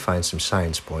 I did find some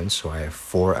science points, so I have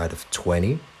 4 out of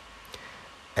 20,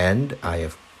 and I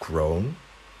have grown,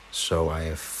 so I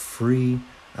have 3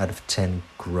 out of 10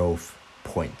 growth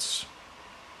points.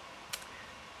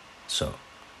 So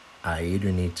I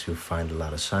either need to find a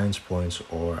lot of science points,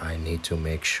 or I need to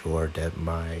make sure that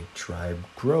my tribe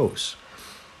grows,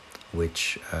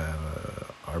 which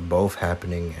are both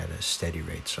happening at a steady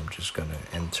rate. So I'm just gonna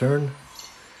end turn,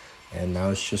 and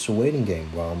now it's just a waiting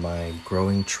game while my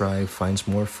growing tribe finds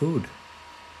more food.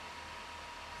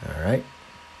 All right.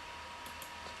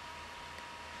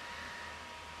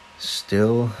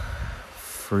 Still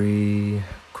 3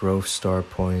 growth star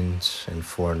points and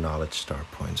 4 knowledge star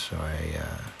points. So I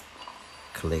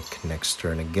click next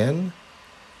turn again.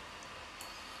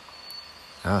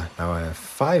 Now I have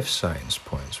 5 science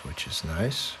points, which is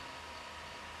nice.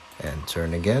 And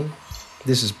turn again.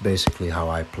 This is basically how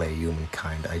I play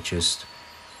Humankind. I just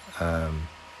am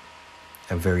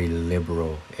very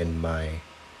liberal in my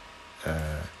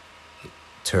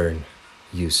turn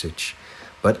usage.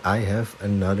 But I have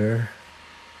another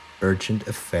urgent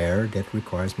affair that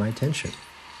requires my attention.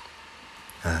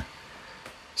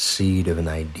 Seed of an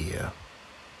idea.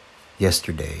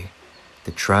 Yesterday,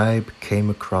 the tribe came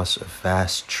across a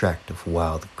vast tract of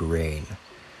wild grain,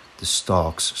 the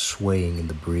stalks swaying in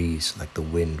the breeze like the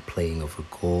wind playing over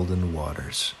golden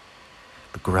waters.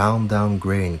 The ground-down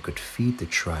grain could feed the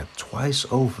tribe twice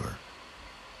over,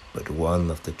 but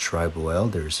one of the tribal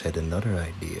elders had another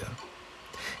idea.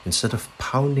 Instead of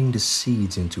pounding the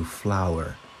seeds into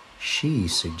flour, she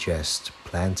suggests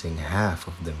planting half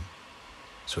of them,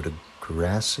 so the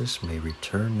grasses may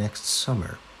return next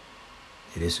summer.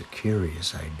 It is a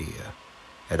curious idea,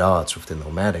 at odds with the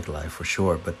nomadic life for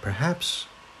sure, but perhaps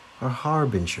a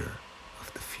harbinger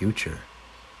of the future.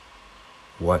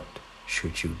 What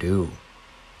should you do?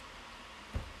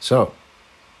 So,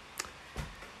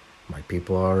 my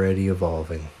people are already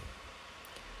evolving.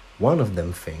 One of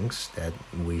them thinks that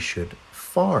we should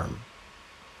farm,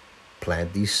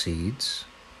 plant these seeds,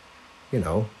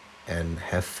 and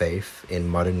have faith in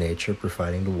Mother Nature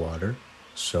providing the water,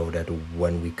 so that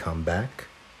when we come back,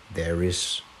 there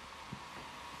is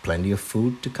plenty of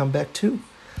food to come back to.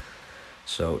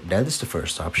 So that is the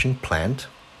first option, plant.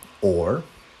 Or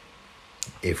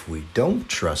if we don't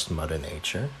trust Mother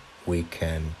Nature, we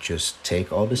can just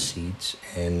take all the seeds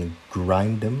and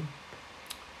grind them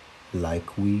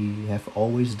like we have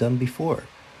always done before.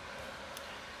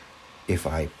 If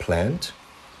I plant,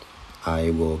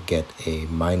 I will get a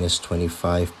minus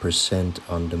 25%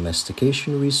 on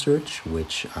domestication research,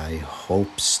 which I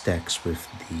hope stacks with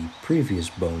the previous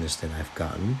bonus that I've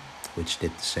gotten, which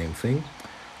did the same thing.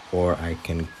 or I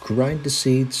can grind the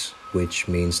seeds, which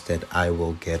means that I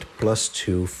will get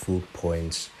 +2 food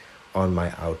points on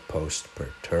my outpost per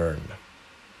turn.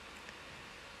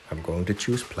 I'm going to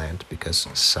choose plant because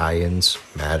science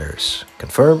matters.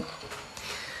 Confirm.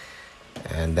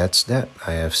 And that's that.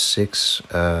 I have 6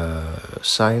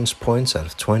 science points out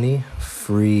of 20,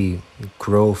 3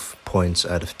 growth points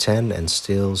out of 10, and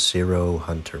still 0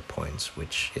 hunter points,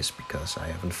 which is because I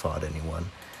haven't fought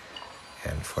anyone.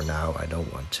 And for now, I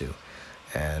don't want to.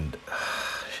 And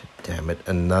damn it,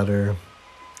 another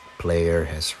player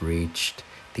has reached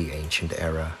the ancient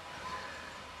era.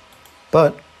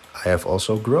 But I have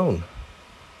also grown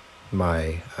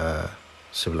my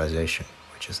civilization,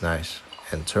 which is nice.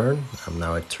 And turn, I'm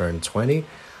now at turn 20.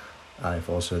 I've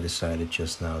also decided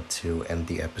just now to end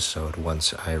the episode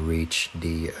once I reach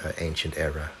the ancient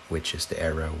era, which is the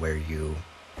era where you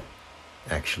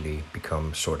actually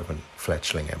become sort of a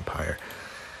fledgling empire.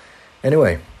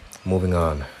 Anyway, moving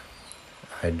on.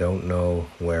 I don't know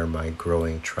where my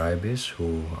growing tribe is,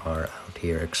 who are out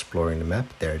here exploring the map.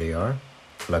 There they are.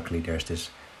 Luckily, there's this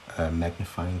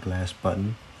magnifying glass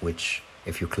button, which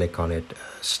if you click on it,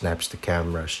 snaps the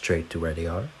camera straight to where they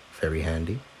are. Very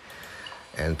handy.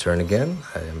 And turn again.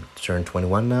 I am turn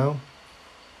 21 now.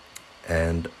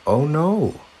 And oh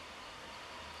no.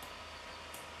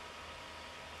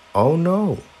 Oh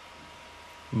no.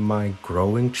 My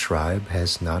growing tribe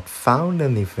has not found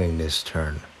anything this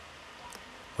turn.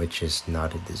 Which is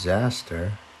not a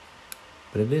disaster,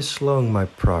 but it is slowing my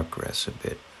progress a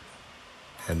bit.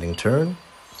 Ending turn.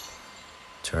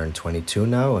 Turn 22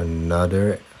 now.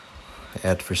 Another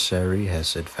adversary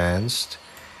has advanced,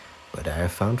 but I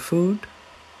have found food,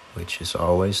 which is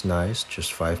always nice.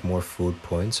 Just 5 more food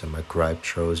points and my tribe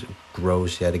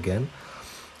grows yet again.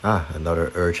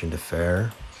 Another urgent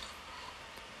affair.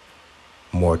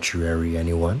 Mortuary,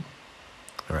 anyone?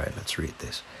 Alright, let's read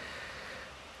this.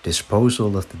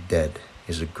 Disposal of the dead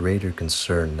is a greater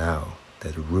concern now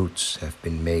that roots have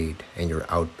been made and your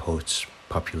outpost's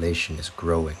population is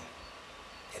growing.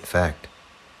 In fact,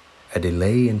 a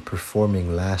delay in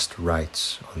performing last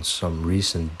rites on some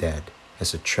recent dead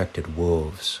has attracted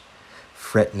wolves,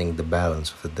 threatening the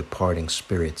balance of the departing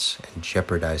spirits and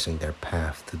jeopardizing their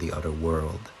path to the other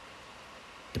world.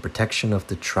 The protection of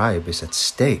the tribe is at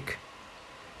stake.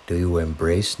 Do you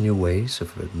embrace new ways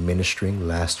of administering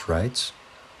last rites,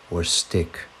 or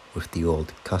stick with the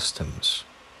old customs?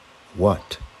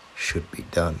 What should be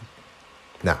done?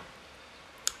 Now,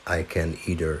 I can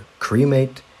either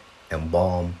cremate,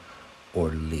 embalm, or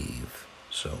leave.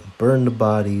 So burn the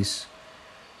bodies,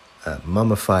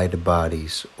 mummify the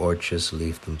bodies, or just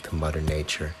leave them to Mother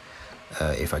Nature.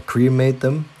 If I cremate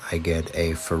them, I get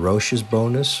a ferocious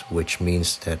bonus, which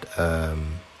means that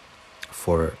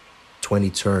for 20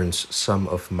 turns, some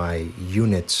of my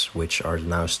units, which are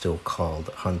now still called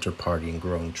Hunter Party and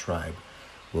Growing Tribe,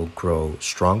 will grow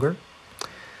stronger.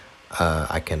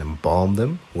 I can embalm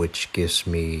them, which gives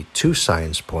me 2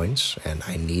 science points, and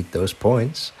I need those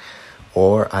points.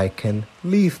 Or I can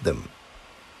leave them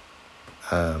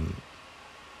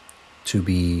to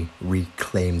be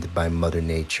reclaimed by Mother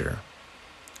Nature,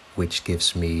 which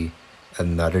gives me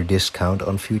another discount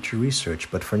on future research.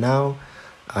 But for now,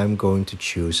 I'm going to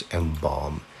choose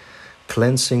embalm.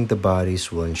 Cleansing the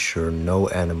bodies will ensure no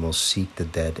animals seek the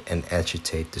dead and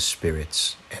agitate the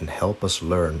spirits, and help us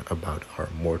learn about our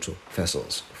mortal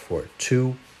vessels. For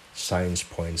 2 science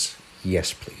points,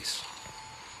 yes please.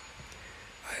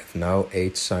 I have now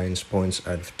 8 science points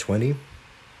out of 20.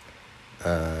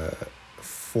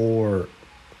 4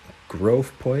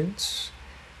 growth points,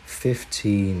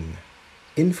 15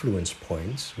 influence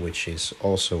points, which is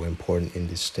also important in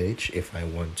this stage if I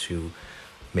want to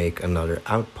make another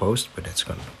outpost, but that's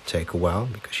going to take a while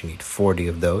because you need 40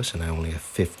 of those and I only have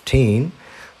 15.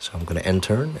 So I'm going to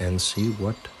enter and see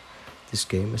what this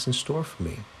game is in store for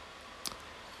me.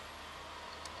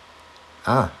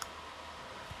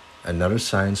 Another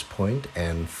science point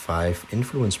and 5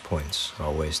 influence points.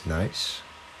 Always nice.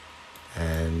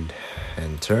 And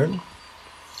turn.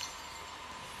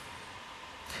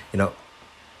 You know,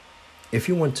 if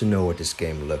you want to know what this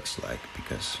game looks like,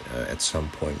 because at some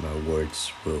point my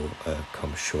words will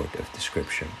come short of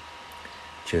description,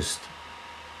 just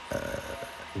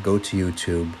go to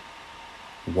YouTube,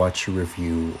 watch a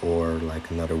review or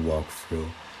like another walkthrough,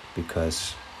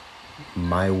 because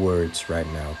my words right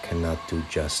now cannot do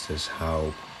justice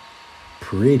how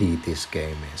pretty this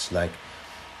game is. Like,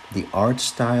 the art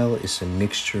style is a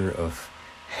mixture of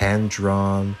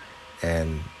hand-drawn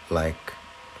and like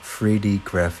 3D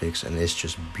graphics, and it's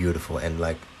just beautiful. And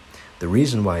like, the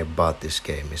reason why I bought this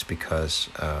game is because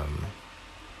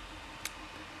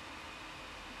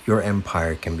your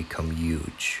empire can become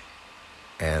huge,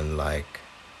 and like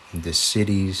the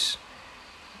cities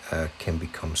can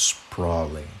become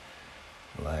sprawling.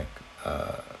 Like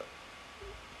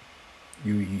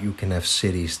you can have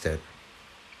cities that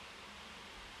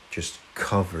just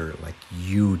cover like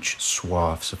huge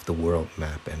swaths of the world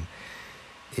map, and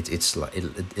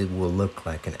it will look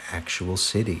like an actual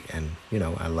city. And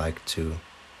I like to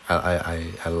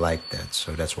I like that,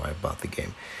 so that's why I bought the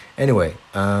game. Anyway,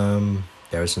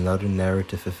 there's another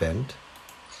narrative event.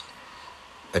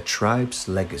 A tribe's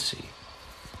legacy.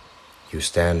 You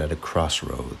stand at a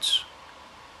crossroads.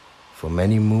 For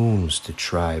many moons the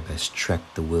tribe has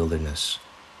trekked the wilderness,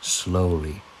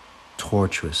 slowly,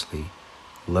 tortuously,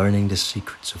 learning the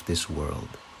secrets of this world,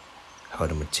 how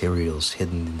the materials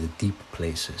hidden in the deep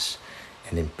places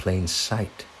and in plain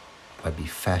sight might be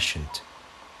fashioned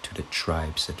to the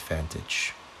tribe's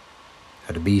advantage,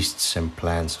 how the beasts and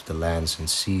plants of the lands and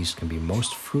seas can be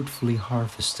most fruitfully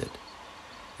harvested,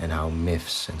 and how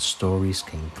myths and stories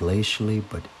can glacially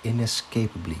but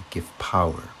inescapably give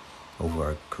power over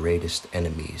our greatest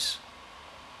enemies,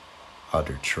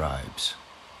 other tribes.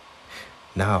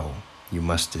 Now you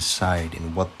must decide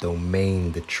in what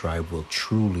domain the tribe will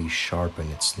truly sharpen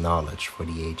its knowledge for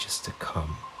the ages to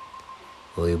come.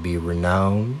 Will you be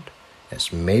renowned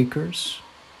as makers,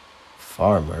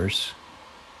 farmers,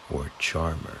 or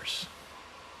charmers?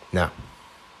 Now,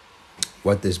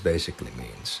 what this basically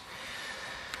means.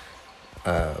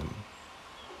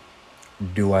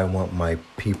 Do I want my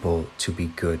people to be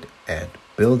good at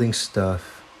building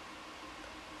stuff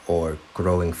or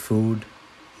growing food,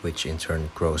 which in turn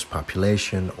grows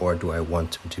population, or do I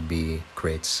want them to be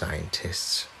great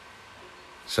scientists?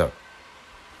 So,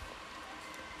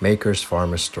 makers,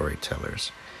 farmers,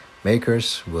 storytellers.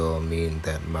 Makers will mean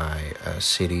that my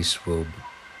cities will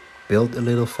build a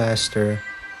little faster.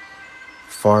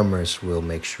 Farmers will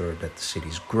make sure that the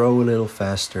cities grow a little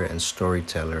faster, and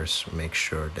storytellers make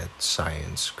sure that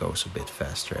science goes a bit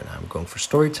faster. And I'm going for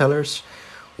storytellers.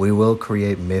 We will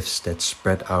create myths that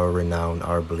spread our renown,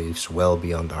 our beliefs well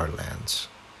beyond our lands.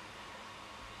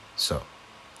 So,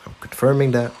 I'm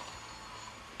confirming that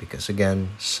because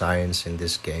again, science in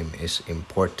this game is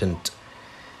important.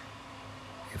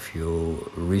 If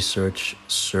you research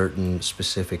certain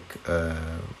specific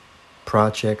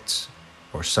projects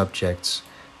or subjects,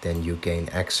 then you gain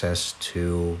access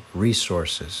to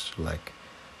resources like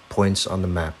points on the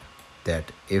map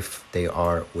that if they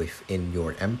are within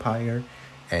your empire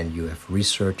and you have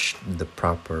researched the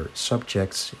proper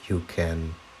subjects, you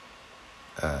can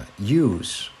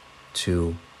use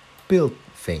to build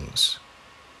things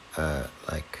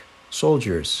like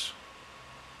soldiers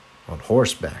on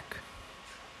horseback,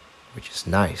 which is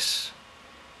nice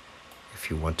if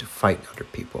you want to fight other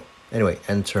people. Anyway,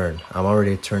 end turn. I'm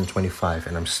already at turn 25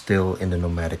 and I'm still in the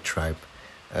nomadic tribe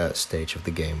stage of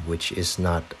the game, which is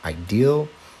not ideal,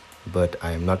 but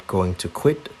I am not going to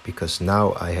quit because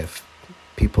now I have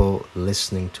people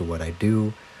listening to what I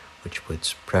do, which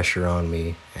puts pressure on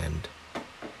me, and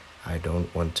I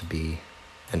don't want to be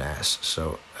an ass.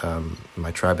 So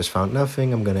my tribe has found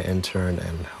nothing. I'm gonna end turn,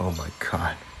 and oh my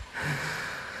god.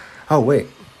 Oh wait,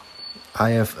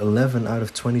 I have 11 out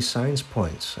of 20 science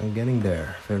points. I'm getting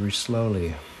there very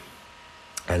slowly.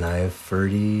 And I have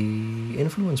 30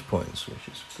 influence points, which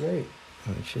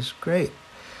is great.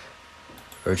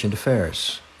 Urgent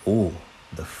affairs. Ooh,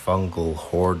 the fungal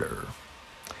hoarder.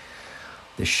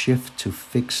 The shift to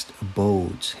fixed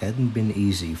abodes hadn't been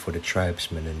easy for the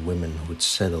tribesmen and women who'd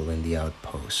settle in the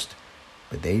outpost,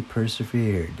 but they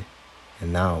persevered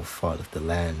and now thought of the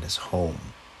land as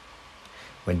home.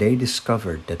 When they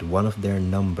discovered that one of their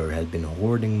number had been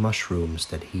hoarding mushrooms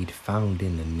that he'd found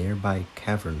in a nearby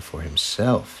cavern for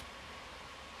himself,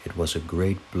 it was a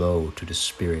great blow to the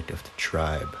spirit of the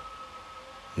tribe.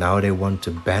 Now they want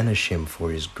to banish him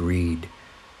for his greed,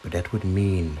 but that would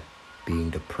mean being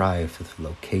deprived of the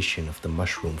location of the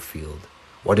mushroom field.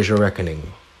 What is your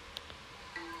reckoning?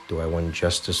 Do I want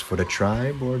justice for the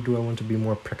tribe, or do I want to be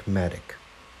more pragmatic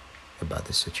about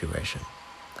the situation?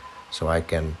 So I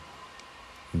can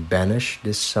banish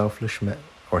this selfish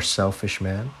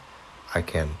man, I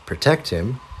can protect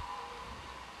him,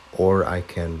 or I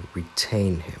can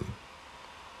retain him.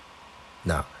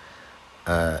 Now,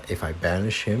 if I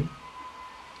banish him,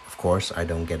 of course I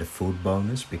don't get a food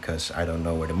bonus because I don't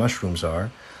know where the mushrooms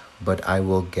are, but I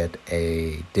will get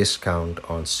a discount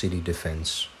on city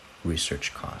defense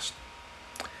research cost.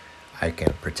 I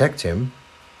can protect him,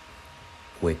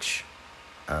 which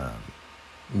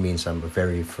means I'm a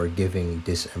very forgiving,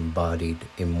 disembodied,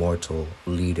 immortal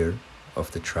leader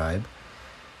of the tribe.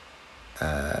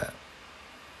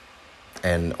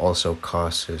 and also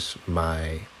causes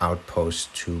my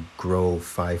outpost to grow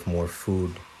 5 more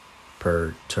food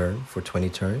per turn for 20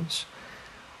 turns.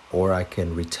 Or I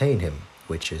can retain him,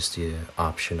 which is the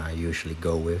option I usually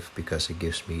go with because it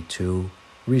gives me 2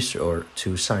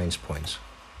 science points,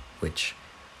 which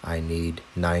I need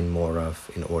 9 more of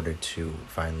in order to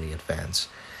finally advance.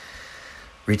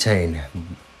 Retain.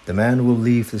 The man will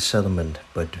leave the settlement,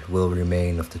 but will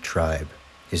remain of the tribe.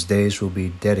 His days will be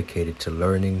dedicated to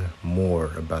learning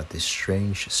more about this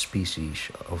strange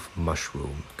species of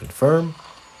mushroom. Confirm.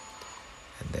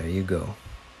 And there you go.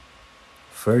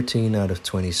 13 out of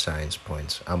 20 science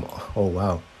points. Oh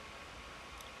wow.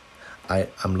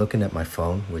 I'm looking at my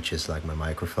phone, which is like my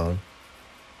microphone.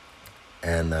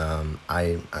 And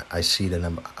I see that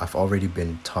I've already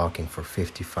been talking for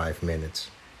 55 minutes.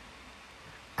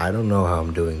 I don't know how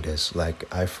I'm doing this. Like,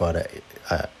 I thought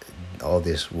all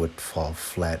this would fall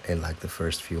flat in like the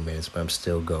first few minutes, but I'm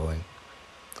still going.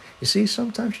 You see,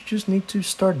 sometimes you just need to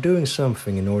start doing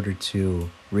something in order to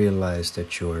realize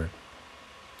that you're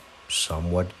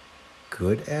somewhat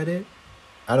good at it.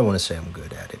 I don't want to say I'm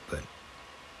good at it, but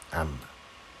I'm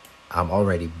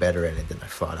already better at it than I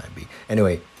thought I'd be.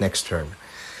 Anyway, next turn.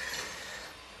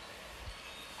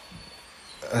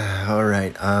 All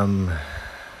right.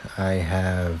 I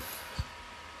have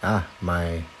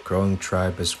my growing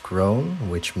tribe has grown,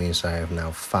 which means I have now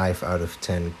 5 out of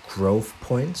 10 growth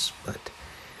points, but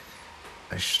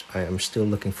I am still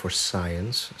looking for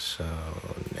science. So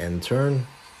end turn.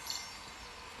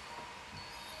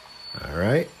 All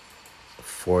right,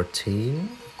 14.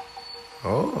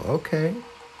 Oh, okay.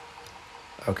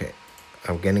 Okay,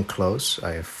 I'm getting close.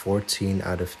 I have 14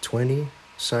 out of 20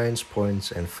 science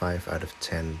points and 5 out of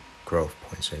 10 growth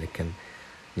points, and it can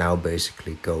now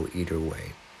basically go either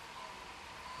way.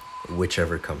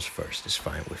 Whichever comes first is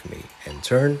fine with me. End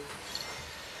turn.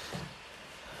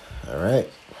 All right.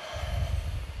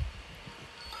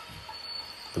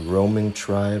 The roaming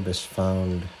tribe has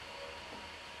found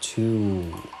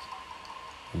 2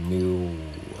 new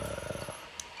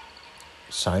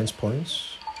science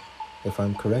points, if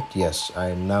I'm correct. Yes, I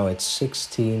am now at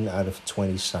 16 out of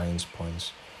 20 science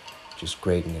points, which is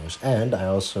great news. And I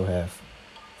also have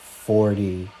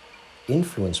 40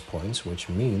 influence points, which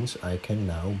means I can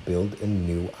now build a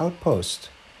new outpost,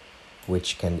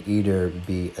 which can either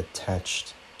be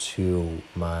attached to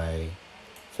my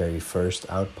very first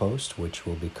outpost, which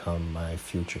will become my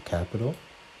future capital.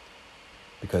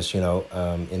 Because,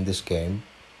 in this game,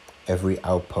 every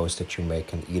outpost that you make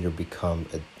can either become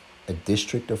a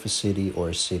district of a city or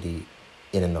a city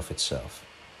in and of itself.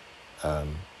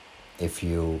 If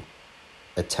you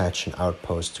attach an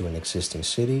outpost to an existing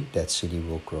city, that city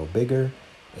will grow bigger.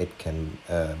 It can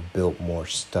build more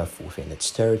stuff within its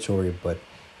territory, but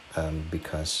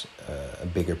because a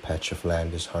bigger patch of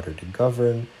land is harder to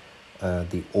govern,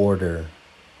 the order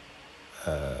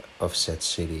of said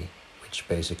city, which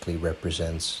basically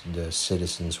represents the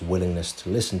citizens' willingness to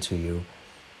listen to you,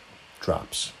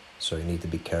 drops. So you need to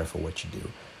be careful what you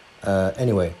do.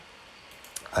 Anyway,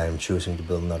 I am choosing to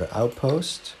build another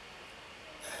outpost.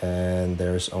 And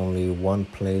there's only one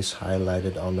place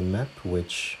highlighted on the map,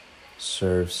 which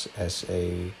serves as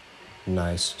a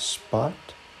nice spot.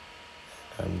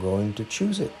 I'm going to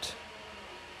choose it.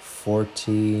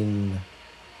 14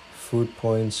 food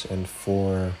points and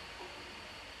 4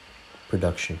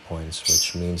 production points,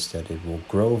 which means that it will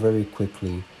grow very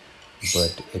quickly,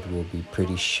 but it will be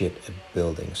pretty shit at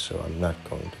building, so I'm not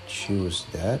going to choose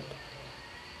that.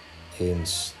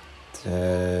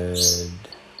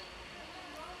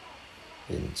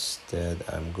 Instead,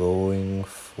 I'm going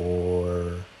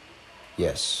for,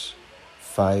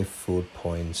 5 food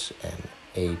points and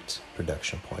 8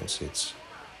 production points. It's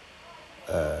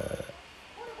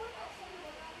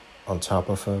on top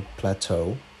of a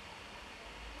plateau,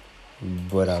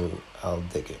 but I'll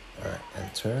dig it. All right,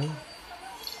 end turn.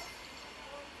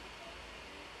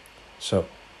 So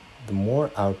the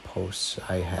more outposts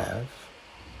I have,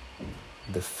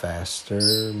 the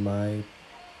faster my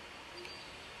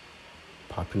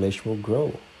population will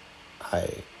grow,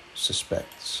 I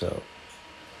suspect. So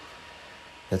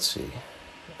let's see.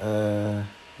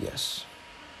 Yes.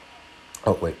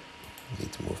 Oh wait, I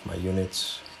need to move my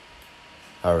units.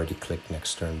 I already clicked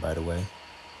next turn, by the way.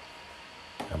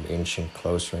 I'm inching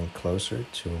closer and closer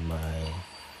to my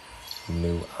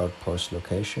new outpost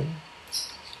location.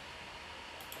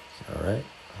 Alright,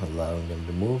 allowing them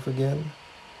to move again.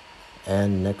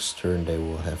 And next turn they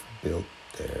will have built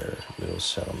their little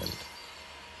settlement.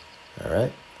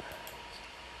 Alright,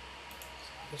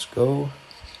 let's go.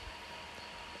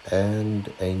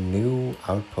 And a new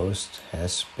outpost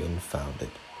has been founded.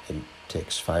 It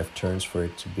takes 5 turns for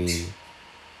it to be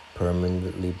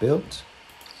permanently built.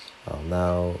 I'll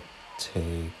now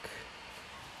take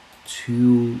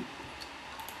 2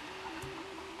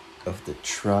 of the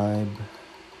tribe.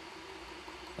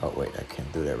 Oh wait, I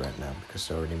can't do that right now because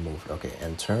I already moved. Okay,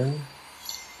 and turn.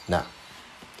 Now,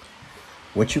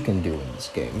 what you can do in this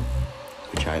game,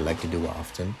 which I like to do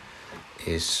often,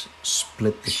 is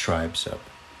split the tribes up,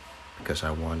 because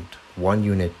I want one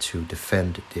unit to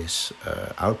defend this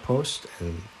outpost,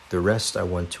 and the rest I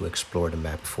want to explore the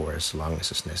map for as long as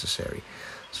it's necessary.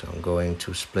 So I'm going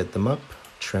to split them up,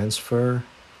 transfer,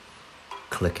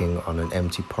 clicking on an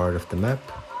empty part of the map.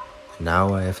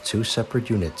 Now I have 2 separate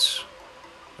units.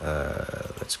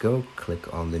 Let's go,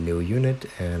 click on the new unit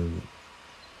and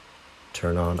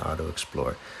turn on auto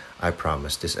explore. I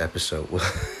promise this episode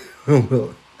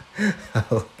will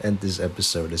I'll end this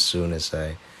episode as soon as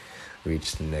I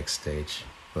reach the next stage.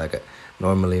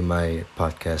 Normally my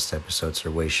podcast episodes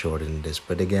are way shorter than this,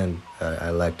 but again, I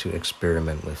like to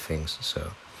experiment with things,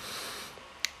 so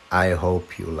I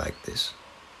hope you like this.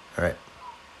 Alright,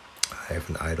 I have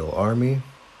an idle army.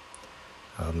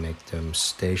 I'll make them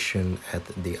station at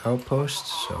the outpost,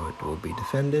 so it will be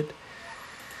defended.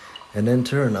 And then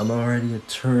turn. I'm already at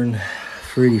turn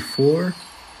 34.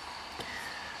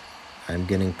 I'm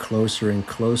getting closer and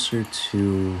closer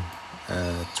to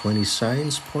 20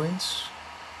 science points.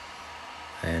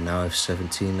 And now I have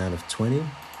 17 out of 20.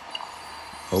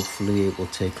 Hopefully it will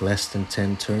take less than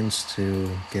 10 turns to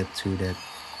get to that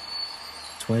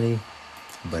 20.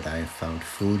 But I found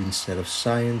food instead of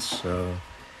science, so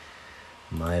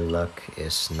my luck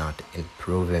is not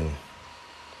improving.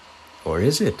 Or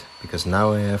is it? Because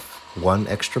now I have 1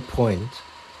 extra point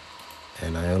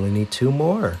and I only need 2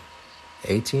 more.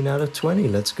 18 out of 20,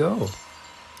 let's go.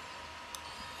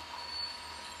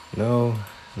 No,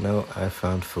 I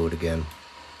found food again.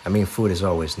 I mean, food is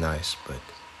always nice, but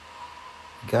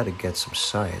you gotta get some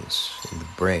science in the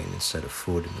brain instead of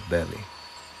food in the belly.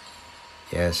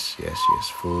 Yes,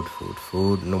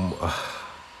 food. No more.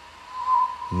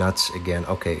 Nuts again.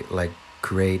 Okay,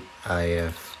 great. I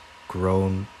have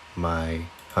grown my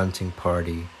hunting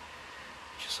party,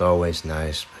 which is always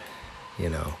nice, but,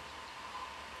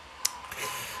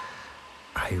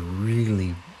 I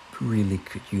really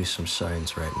could use some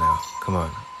science right now. Come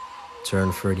on.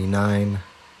 Turn 39.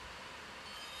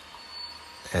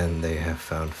 And they have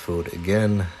found food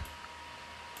again.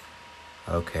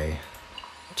 Okay.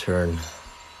 It's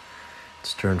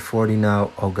turn 40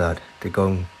 now. Oh god, they're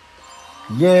going.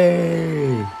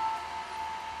 Yay!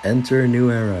 Enter a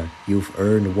new era. You've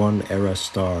earned 1 era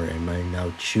star and may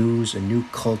now choose a new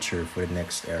culture for the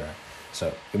next era.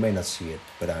 So, you may not see it,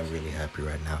 but I'm really happy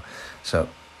right now. So,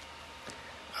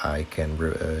 I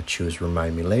can choose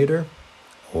remind me later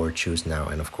or choose now.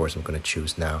 And of course, I'm going to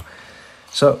choose now.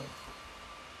 So,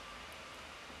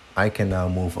 I can now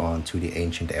move on to the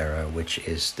ancient era, which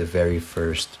is the very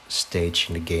first stage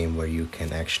in the game where you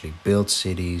can actually build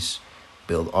cities,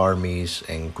 build armies,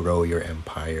 and grow your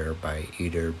empire by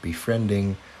either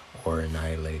befriending or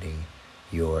annihilating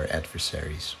your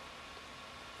adversaries.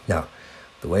 Now,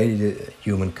 the way the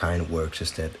humankind works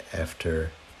is that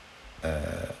after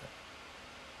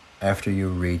you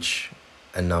reach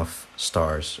enough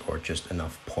stars or just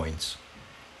enough points,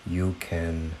 you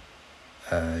can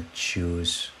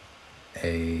choose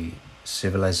a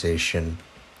civilization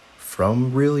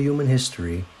from real human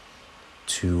history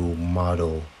to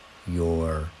model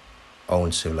your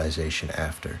own civilization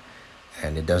after.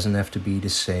 And it doesn't have to be the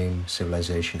same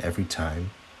civilization every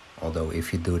time, although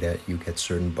if you do that you get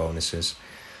certain bonuses.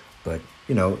 But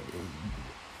you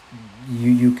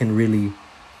can really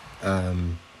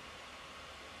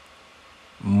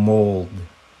mold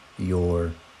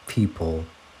your people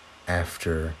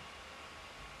after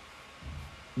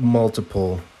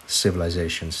multiple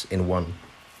civilizations in one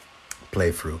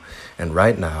playthrough. And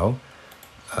right now,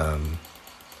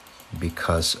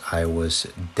 because I was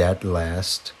dead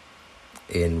last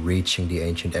in reaching the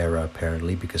ancient era,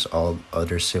 apparently, because all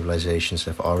other civilizations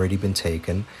have already been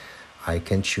taken, I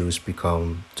can choose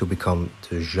to become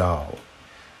the Zhao.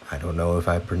 I don't know if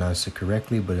I pronounced it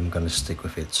correctly, but I'm gonna stick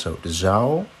with it. So the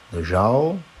Zhao,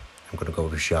 I'm gonna go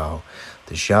with Zhao.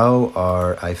 The Zhao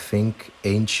are, I think,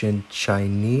 ancient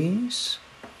Chinese,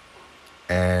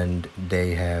 and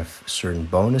they have certain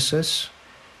bonuses.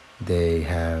 They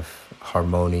have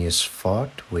harmonious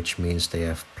thought, which means they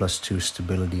have +2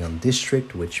 stability on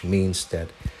district, which means that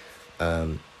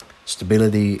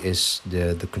stability is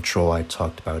the control I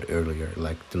talked about earlier.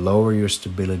 Like, the lower your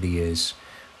stability is,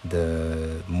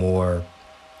 the more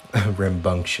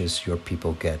rambunctious your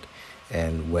people get.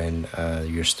 And when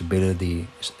your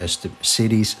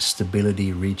city's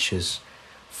stability reaches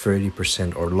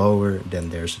 30% or lower, then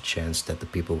there's a chance that the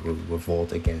people will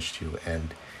revolt against you.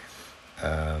 And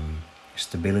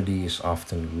stability is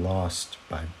often lost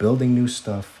by building new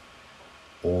stuff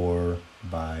or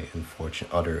by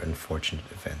other unfortunate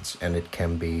events. And it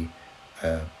can be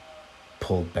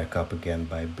pulled back up again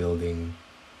by building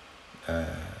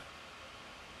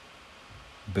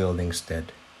buildings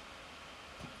that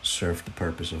serve the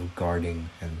purpose of guarding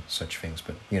and such things.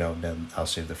 But, then I'll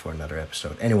save that for another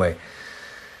episode. Anyway,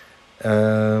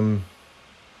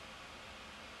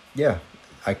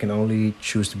 I can only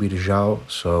choose to be the Zhao,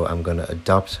 so I'm gonna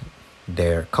adopt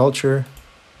their culture.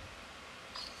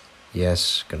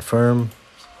 Yes, confirm.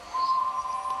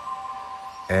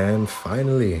 And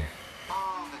finally,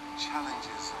 The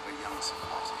challenges of a young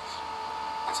civilization.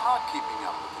 It's hard keeping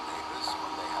up with the neighbors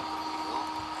when they have the wheel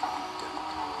and you don't.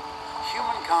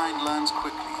 Humankind learns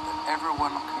quickly that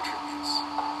everyone contributes.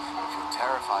 If you're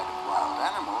terrified of wild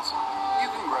animals, you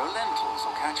can grow lentils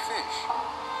or catch fish.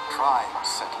 Tribes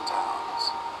settle towns.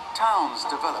 Towns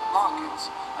develop markets,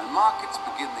 and markets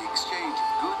begin the exchange of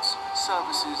goods,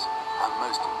 services, and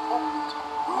most important,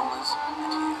 rumors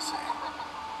and hearsay.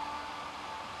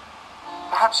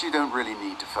 Perhaps you don't really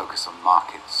need to focus on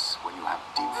markets when you have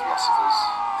deep philosophers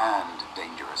and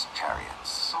dangerous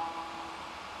chariots.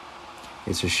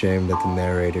 it's a shame that the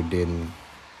narrator didn't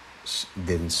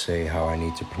say how I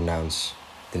need to pronounce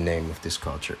the name of this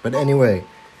culture. But anyway,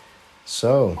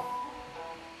 so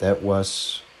that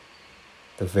was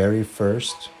the very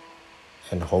first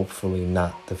and hopefully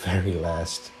not the very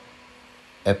last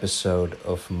episode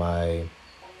of my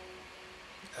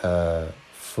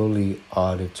fully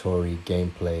auditory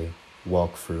gameplay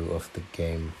walkthrough of the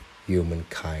game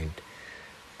Humankind.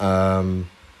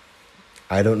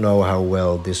 I don't know how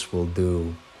well this will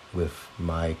do with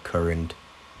my current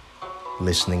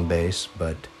listening base,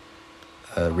 but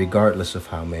regardless of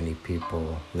how many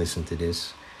people listen to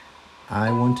this,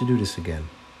 I want to do this again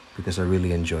because I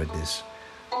really enjoyed this.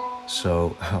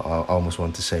 So I almost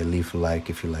want to say leave a like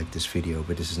if you like this video,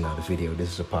 but this is not a video, this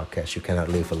is a podcast. You cannot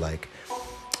leave a like.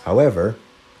 However,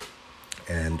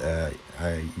 and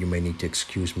you may need to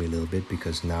excuse me a little bit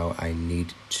because now I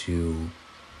need to...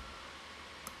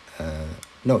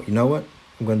 no, you know what?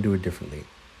 I'm going to do it differently.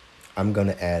 I'm going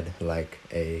to add like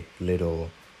a little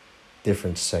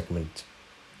different segment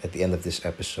at the end of this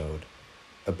episode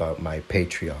about my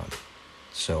Patreon.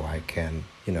 So I can,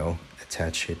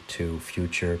 attach it to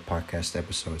future podcast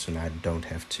episodes and I don't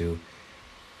have to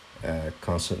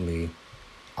constantly,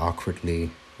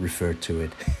 awkwardly refer to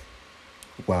it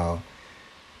while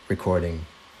recording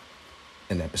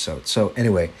an episode. So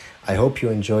anyway, I hope you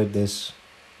enjoyed this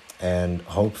and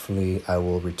hopefully I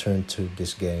will return to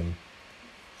this game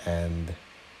and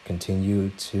continue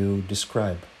to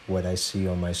describe what I see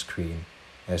on my screen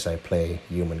as I play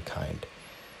Humankind.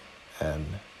 And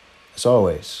as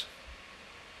always,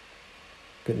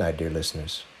 good night, dear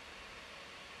listeners.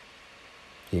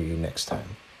 See you next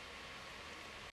time.